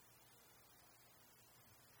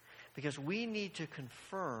 Because we need to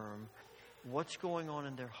confirm what's going on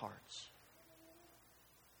in their hearts.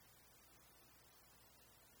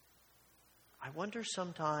 I wonder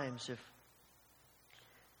sometimes if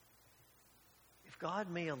God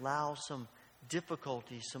may allow some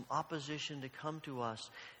difficulties, some opposition to come to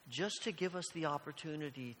us, just to give us the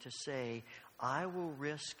opportunity to say, I will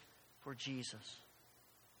risk for Jesus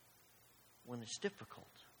when it's difficult,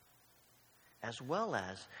 as well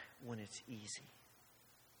as when it's easy.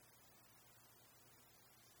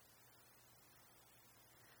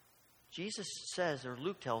 Jesus says, or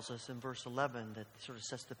Luke tells us in verse 11, that sort of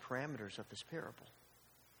sets the parameters of this parable.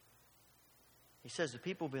 He says the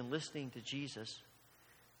people have been listening to Jesus,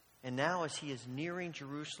 and now as he is nearing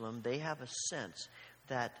Jerusalem, they have a sense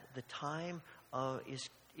that the time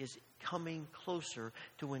is coming closer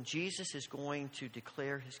to when Jesus is going to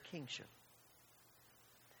declare his kingship.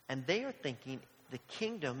 And they are thinking the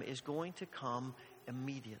kingdom is going to come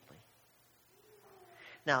immediately.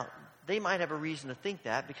 Now, they might have a reason to think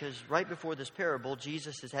that, because right before this parable,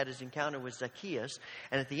 Jesus has had his encounter with Zacchaeus.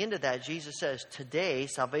 And at the end of that, Jesus says, today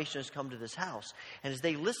salvation has come to this house. And as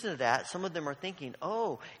they listen to that, some of them are thinking,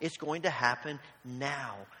 oh, it's going to happen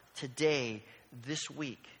now, today, this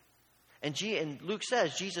week. And Luke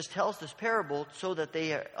says Jesus tells this parable so that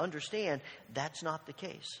they understand that's not the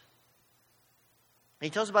case. And he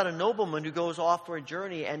tells about a nobleman who goes off for a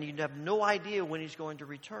journey and you have no idea when he's going to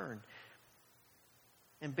return.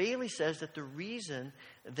 And Bailey says that the reason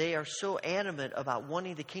they are so adamant about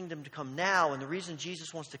wanting the kingdom to come now, and the reason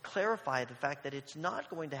Jesus wants to clarify the fact that it's not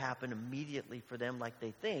going to happen immediately for them like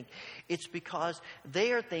they think, it's because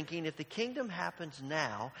they are thinking if the kingdom happens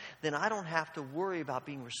now, then I don't have to worry about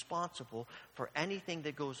being responsible for anything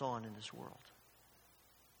that goes on in this world.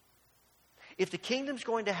 If the kingdom's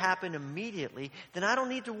going to happen immediately, then I don't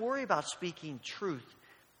need to worry about speaking truth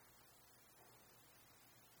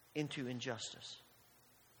into injustice.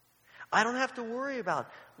 I don't have to worry about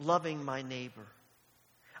loving my neighbor.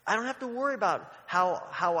 I don't have to worry about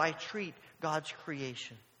how I treat God's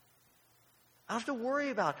creation. I don't have to worry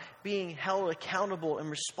about being held accountable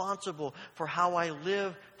and responsible for how I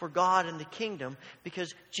live for God and the kingdom,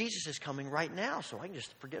 because Jesus is coming right now, so I can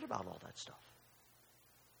just forget about all that stuff.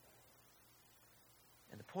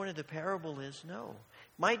 And the point of the parable is, no.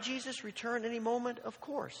 Might Jesus return any moment? Of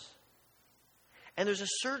course. And there's a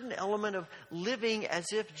certain element of living as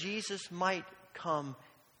if Jesus might come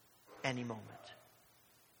any moment.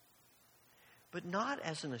 But not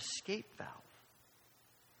as an escape valve.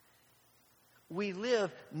 We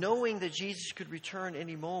live knowing that Jesus could return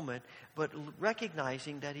any moment, but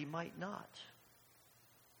recognizing that he might not.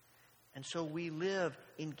 And so we live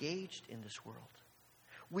engaged in this world.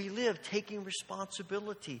 We live taking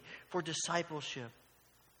responsibility for discipleship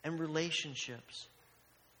and relationships,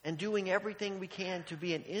 and doing everything we can to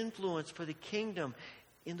be an influence for the kingdom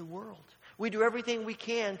in the world. We do everything we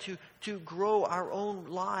can to grow our own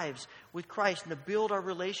lives with Christ and to build our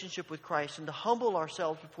relationship with Christ and to humble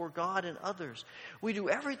ourselves before God and others. We do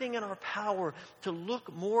everything in our power to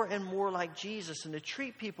look more and more like Jesus and to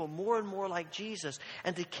treat people more and more like Jesus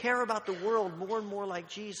and to care about the world more and more like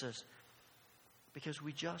Jesus, because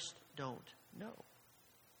we just don't know.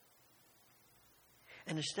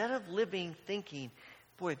 And instead of living thinking,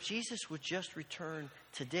 boy, if Jesus would just return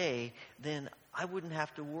today, then I wouldn't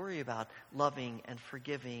have to worry about loving and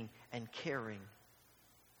forgiving and caring.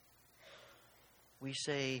 We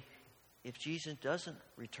say, if Jesus doesn't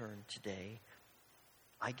return today,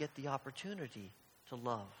 I get the opportunity to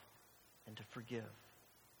love and to forgive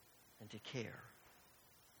and to care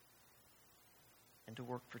and to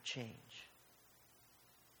work for change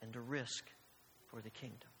and to risk for the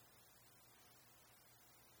kingdom.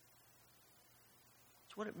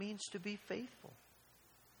 It's what it means to be faithful.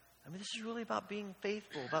 I mean, this is really about being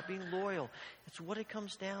faithful, about being loyal. It's what it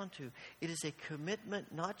comes down to. It is a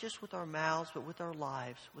commitment, not just with our mouths, but with our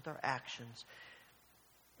lives, with our actions.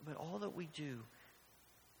 But all that we do,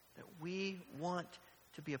 that we want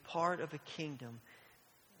to be a part of a kingdom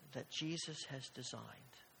that Jesus has designed.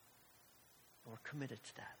 And we're committed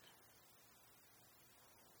to that.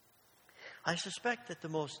 I suspect that the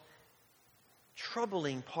most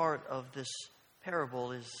troubling part of this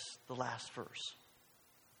parable is the last verse.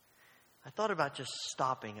 I thought about just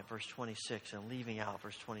stopping at verse 26 and leaving out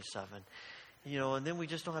verse 27. And then we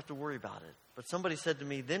just don't have to worry about it. But somebody said to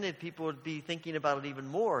me, then people would be thinking about it even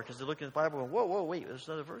more because they're looking at the Bible and whoa, wait, there's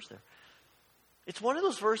another verse there. It's one of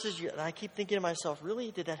those verses that I keep thinking to myself, really,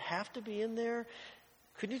 did that have to be in there?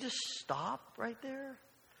 Couldn't you just stop right there?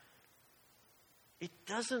 It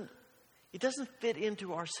doesn't fit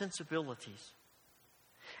into our sensibilities.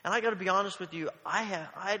 And I got to be honest with you,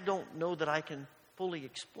 I don't know that I can fully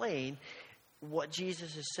explain what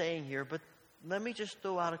Jesus is saying here, but let me just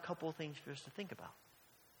throw out a couple of things for us to think about.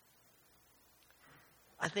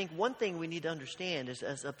 I think one thing we need to understand is,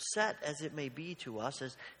 as upset as it may be to us,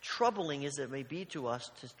 as troubling as it may be to us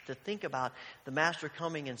to think about the master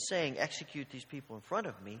coming and saying, execute these people in front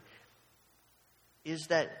of me, is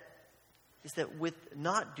that with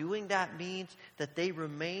not doing that means that they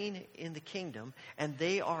remain in the kingdom and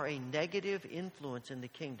they are a negative influence in the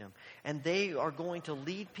kingdom. And they are going to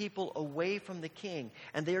lead people away from the king.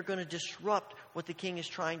 And they are going to disrupt what the king is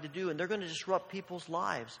trying to do. And they're going to disrupt people's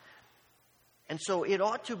lives. And so it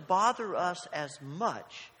ought to bother us as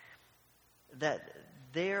much that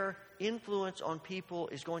their influence on people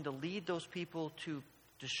is going to lead those people to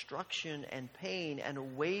destruction and pain and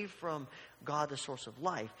away from God, the source of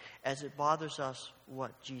life, as it bothers us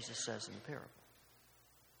what Jesus says in the parable.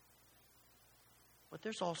 But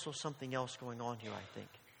there's also something else going on here, I think.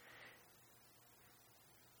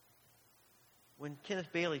 When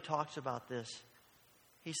Kenneth Bailey talks about this,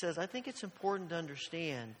 he says, I think it's important to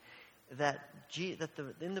understand that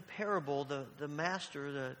in the parable, the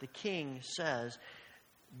master, the king says,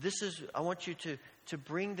 I want you to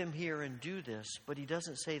bring them here and do this, but he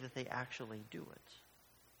doesn't say that they actually do it.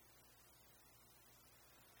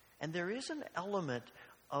 And there is an element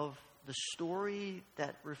of the story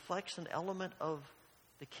that reflects an element of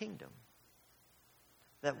the kingdom.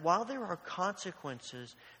 That while there are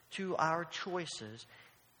consequences to our choices,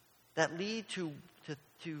 that lead to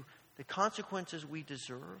the consequences we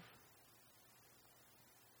deserve.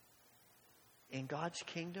 In God's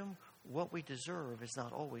kingdom, what we deserve is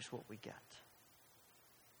not always what we get.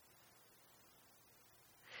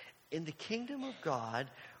 In the kingdom of God,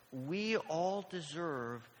 we all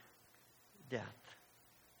deserve death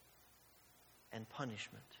and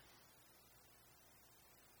punishment.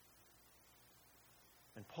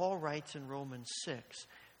 And Paul writes in Romans 6,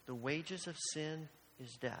 the wages of sin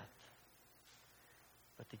is death,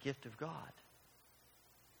 but the gift of God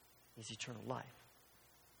is eternal life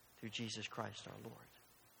through Jesus Christ our Lord.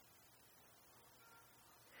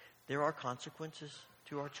 There are consequences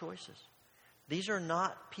to our choices. These are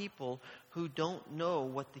not people who don't know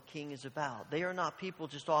what the king is about. They are not people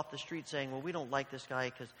just off the street saying, well, we don't like this guy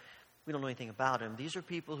because we don't know anything about him. These are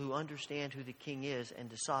people who understand who the king is and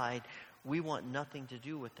decide we want nothing to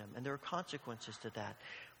do with them. And there are consequences to that.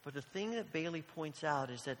 But the thing that Bailey points out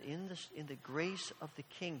is that in the grace of the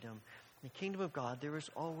kingdom of God, there is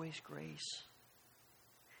always grace.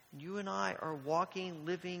 And you and I are walking,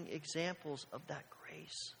 living examples of that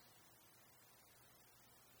grace.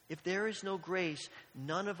 If there is no grace,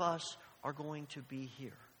 none of us are going to be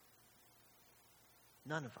here.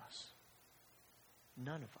 None of us.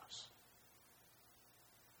 None of us.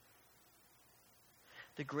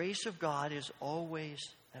 The grace of God is always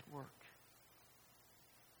at work.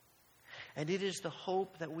 And it is the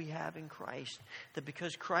hope that we have in Christ, that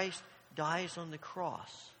because Christ dies on the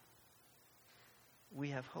cross, we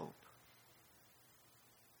have hope.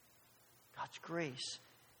 God's grace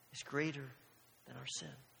is greater than our sin.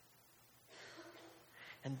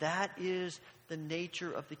 And that is the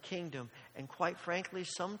nature of the kingdom. And quite frankly,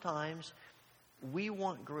 sometimes we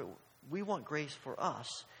want grace for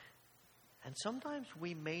us. And sometimes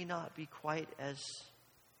we may not be quite as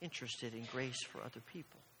interested in grace for other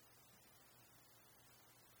people.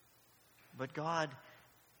 But God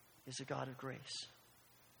is a God of grace.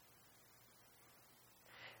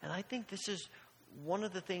 And I think this is one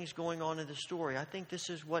of the things going on in the story. I think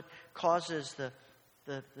this is what causes the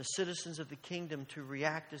citizens of the kingdom to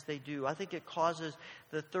react as they do. I think it causes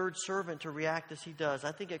the third servant to react as he does.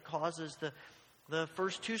 I think it causes the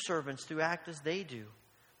first two servants to act as they do.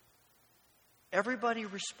 Everybody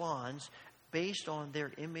responds based on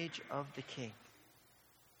their image of the king.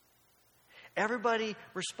 Everybody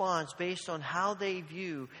responds based on how they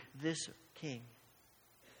view this king.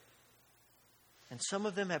 And some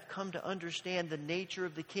of them have come to understand the nature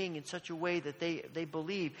of the king in such a way that they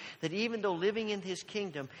believe that even though living in his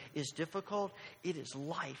kingdom is difficult, it is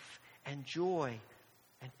life and joy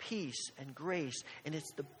and peace and grace, and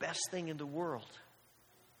it's the best thing in the world.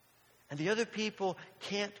 And the other people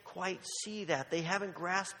can't quite see that. They haven't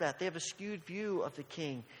grasped that. They have a skewed view of the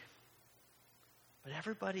king. But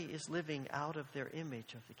everybody is living out of their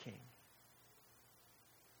image of the king.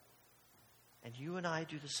 And you and I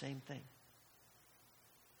do the same thing.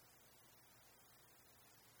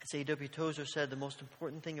 As A.W. Tozer said, the most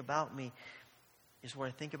important thing about me is what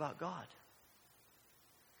I think about God.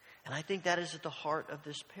 And I think that is at the heart of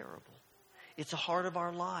this parable. It's the heart of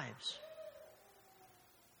our lives.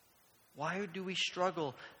 Why do we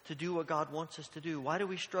struggle to do what God wants us to do? Why do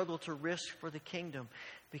we struggle to risk for the kingdom?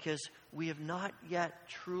 Because we have not yet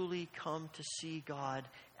truly come to see God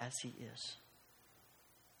as He is.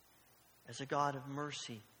 As a God of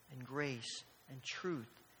mercy and grace and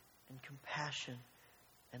truth and compassion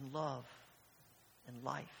and love and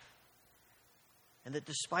life. And that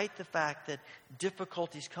despite the fact that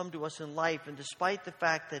difficulties come to us in life, and despite the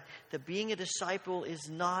fact that being a disciple is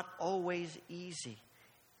not always easy,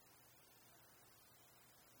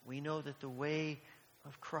 we know that the way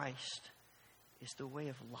of Christ is the way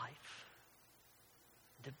of life.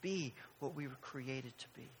 To be what we were created to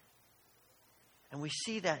be. And we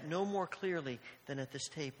see that no more clearly than at this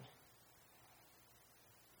table.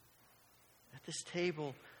 At this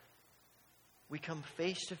table, we come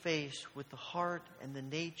face to face with the heart and the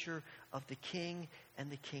nature of the King and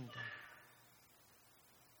the kingdom.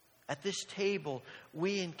 At this table,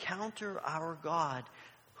 we encounter our God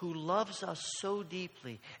who loves us so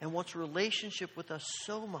deeply and wants a relationship with us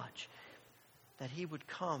so much that He would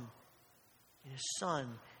come in His Son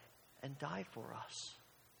and die for us.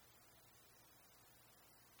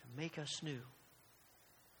 To make us new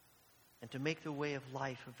and to make the way of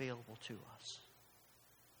life available to us.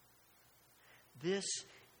 This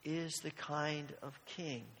is the kind of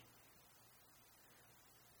King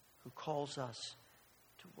who calls us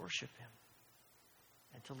to worship Him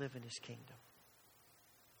and to live in His kingdom.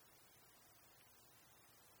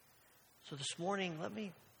 So this morning, let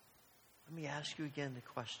me ask you again the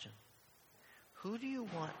question. Who do you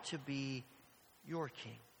want to be your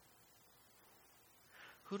king?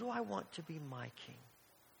 Who do I want to be my king?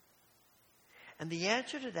 And the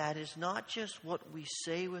answer to that is not just what we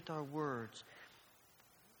say with our words,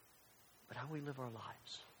 but how we live our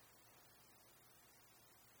lives.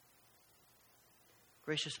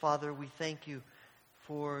 Gracious Father, we thank you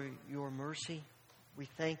for your mercy. We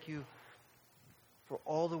thank you for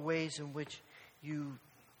all the ways in which you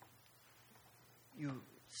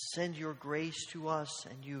send your grace to us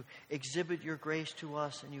and you exhibit your grace to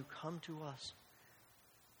us and you come to us.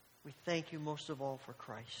 We thank you most of all for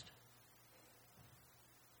Christ.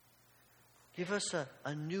 Give us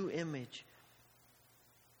a new image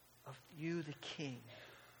of you, the King.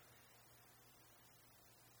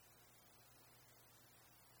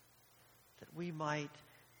 That we might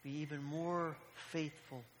be even more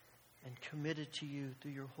faithful and committed to you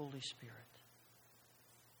through your Holy Spirit.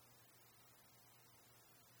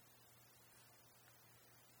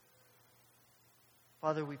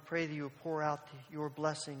 Father, we pray that you will pour out your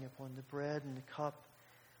blessing upon the bread and the cup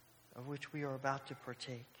of which we are about to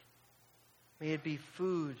partake. May it be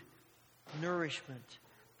food, nourishment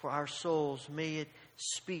for our souls. May it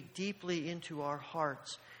speak deeply into our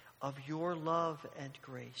hearts of your love and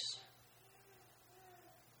grace.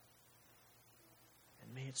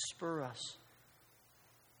 And may it spur us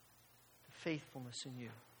to faithfulness in you.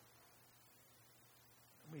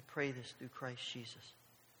 And we pray this through Christ Jesus.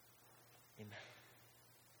 Amen.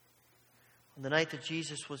 On the night that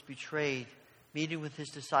Jesus was betrayed, meeting with his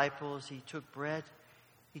disciples, he took bread.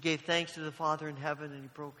 He gave thanks to the Father in heaven, and he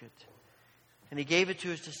broke it. And he gave it to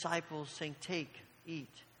his disciples, saying, "Take,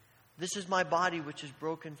 eat. This is my body, which is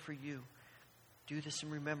broken for you. Do this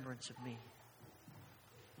in remembrance of me."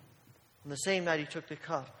 On the same night, he took the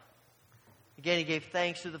cup. Again, he gave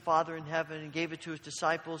thanks to the Father in heaven and gave it to his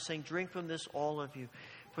disciples, saying, "Drink from this, all of you.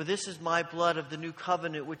 For this is my blood of the new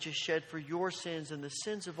covenant, which is shed for your sins and the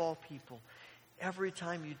sins of all people. Every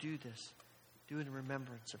time you do this, do it in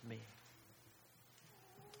remembrance of me."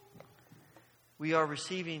 We are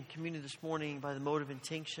receiving communion this morning by the mode of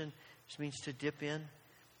intinction, which means to dip in.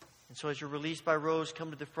 And so as you're released by Rose, come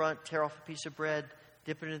to the front, tear off a piece of bread,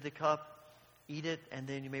 dip it into the cup, eat it, and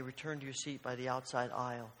then you may return to your seat by the outside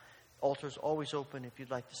aisle. The altar is always open if you'd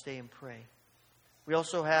like to stay and pray. We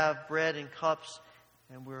also have bread and cups,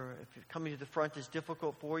 and if coming to the front is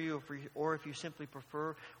difficult for you, or if you simply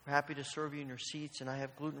prefer, we're happy to serve you in your seats, and I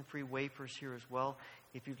have gluten-free wafers here as well.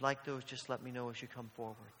 If you'd like those, just let me know as you come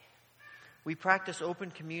forward. We practice open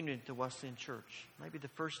communion at the Wesleyan Church. It might be the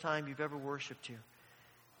first time you've ever worshiped here.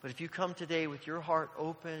 But if you come today with your heart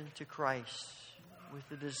open to Christ, with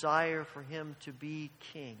the desire for Him to be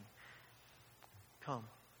King, come.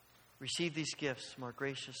 Receive these gifts from our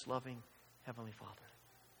gracious, loving Heavenly Father.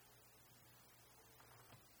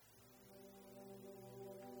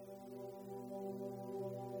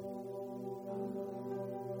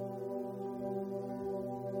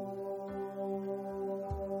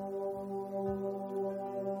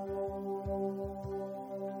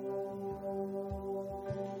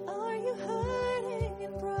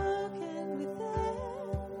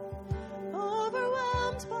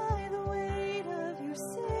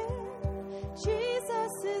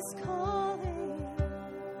 Jesus is calling.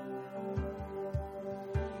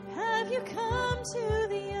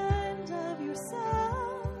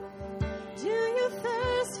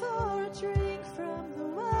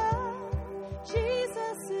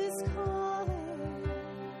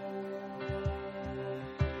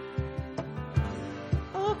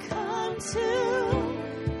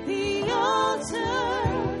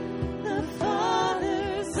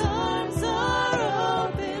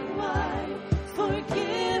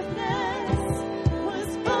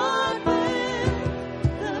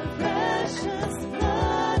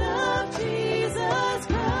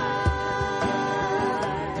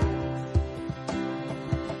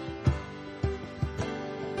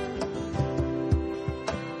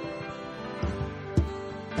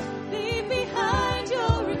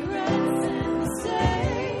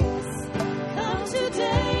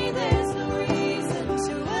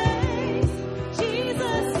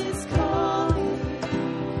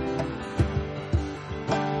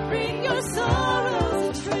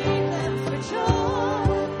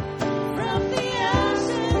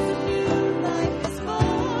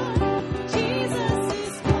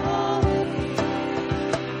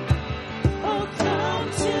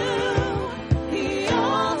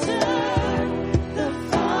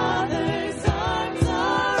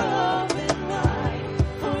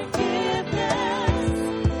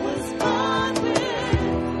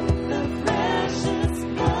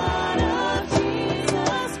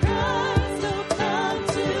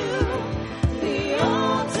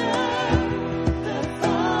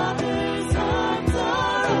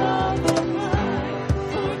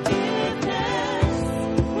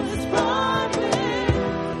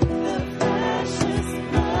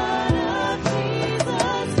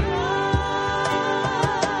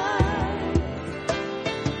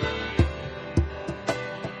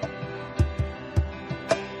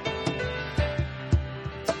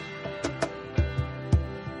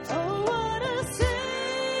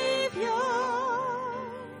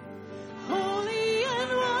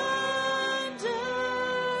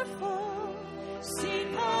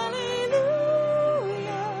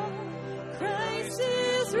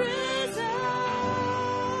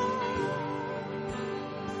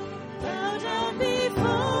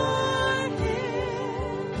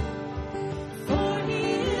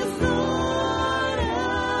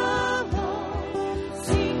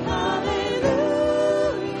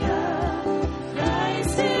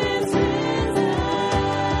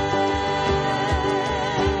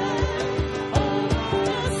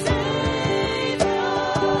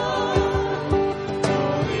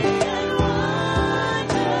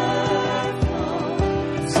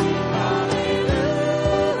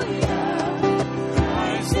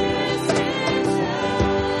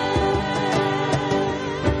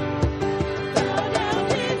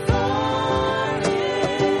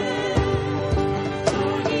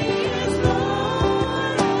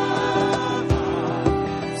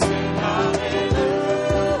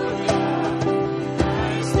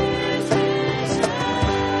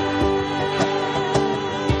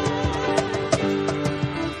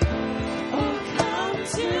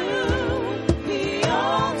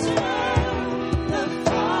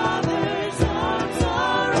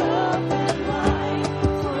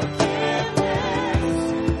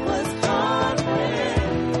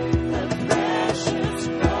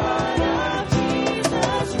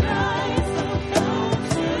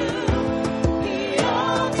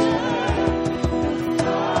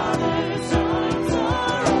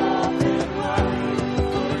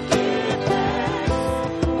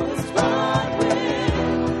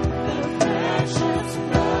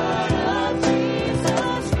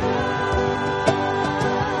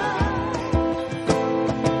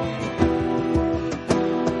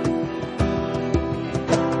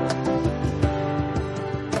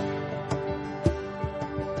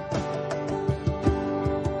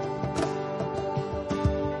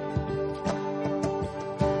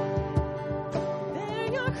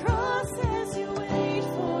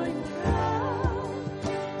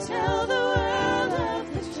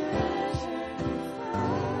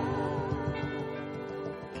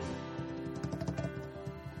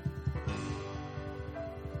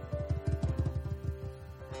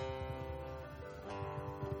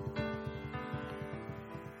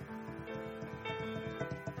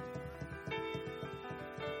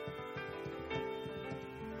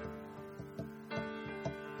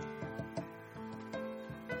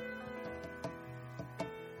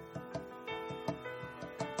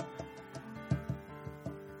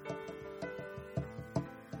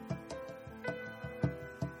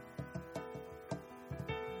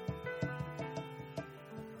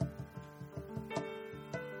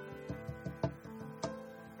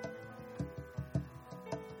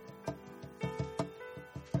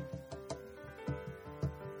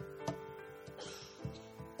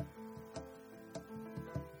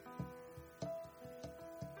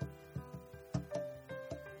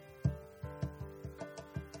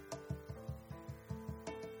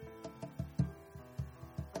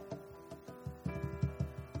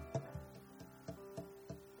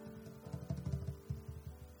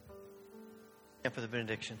 And for the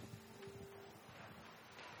benediction.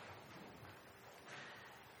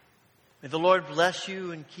 May the Lord bless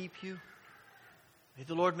you and keep you. May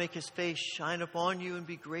the Lord make his face shine upon you and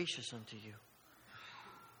be gracious unto you.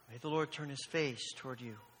 May the Lord turn his face toward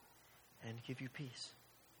you and give you peace.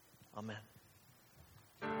 Amen.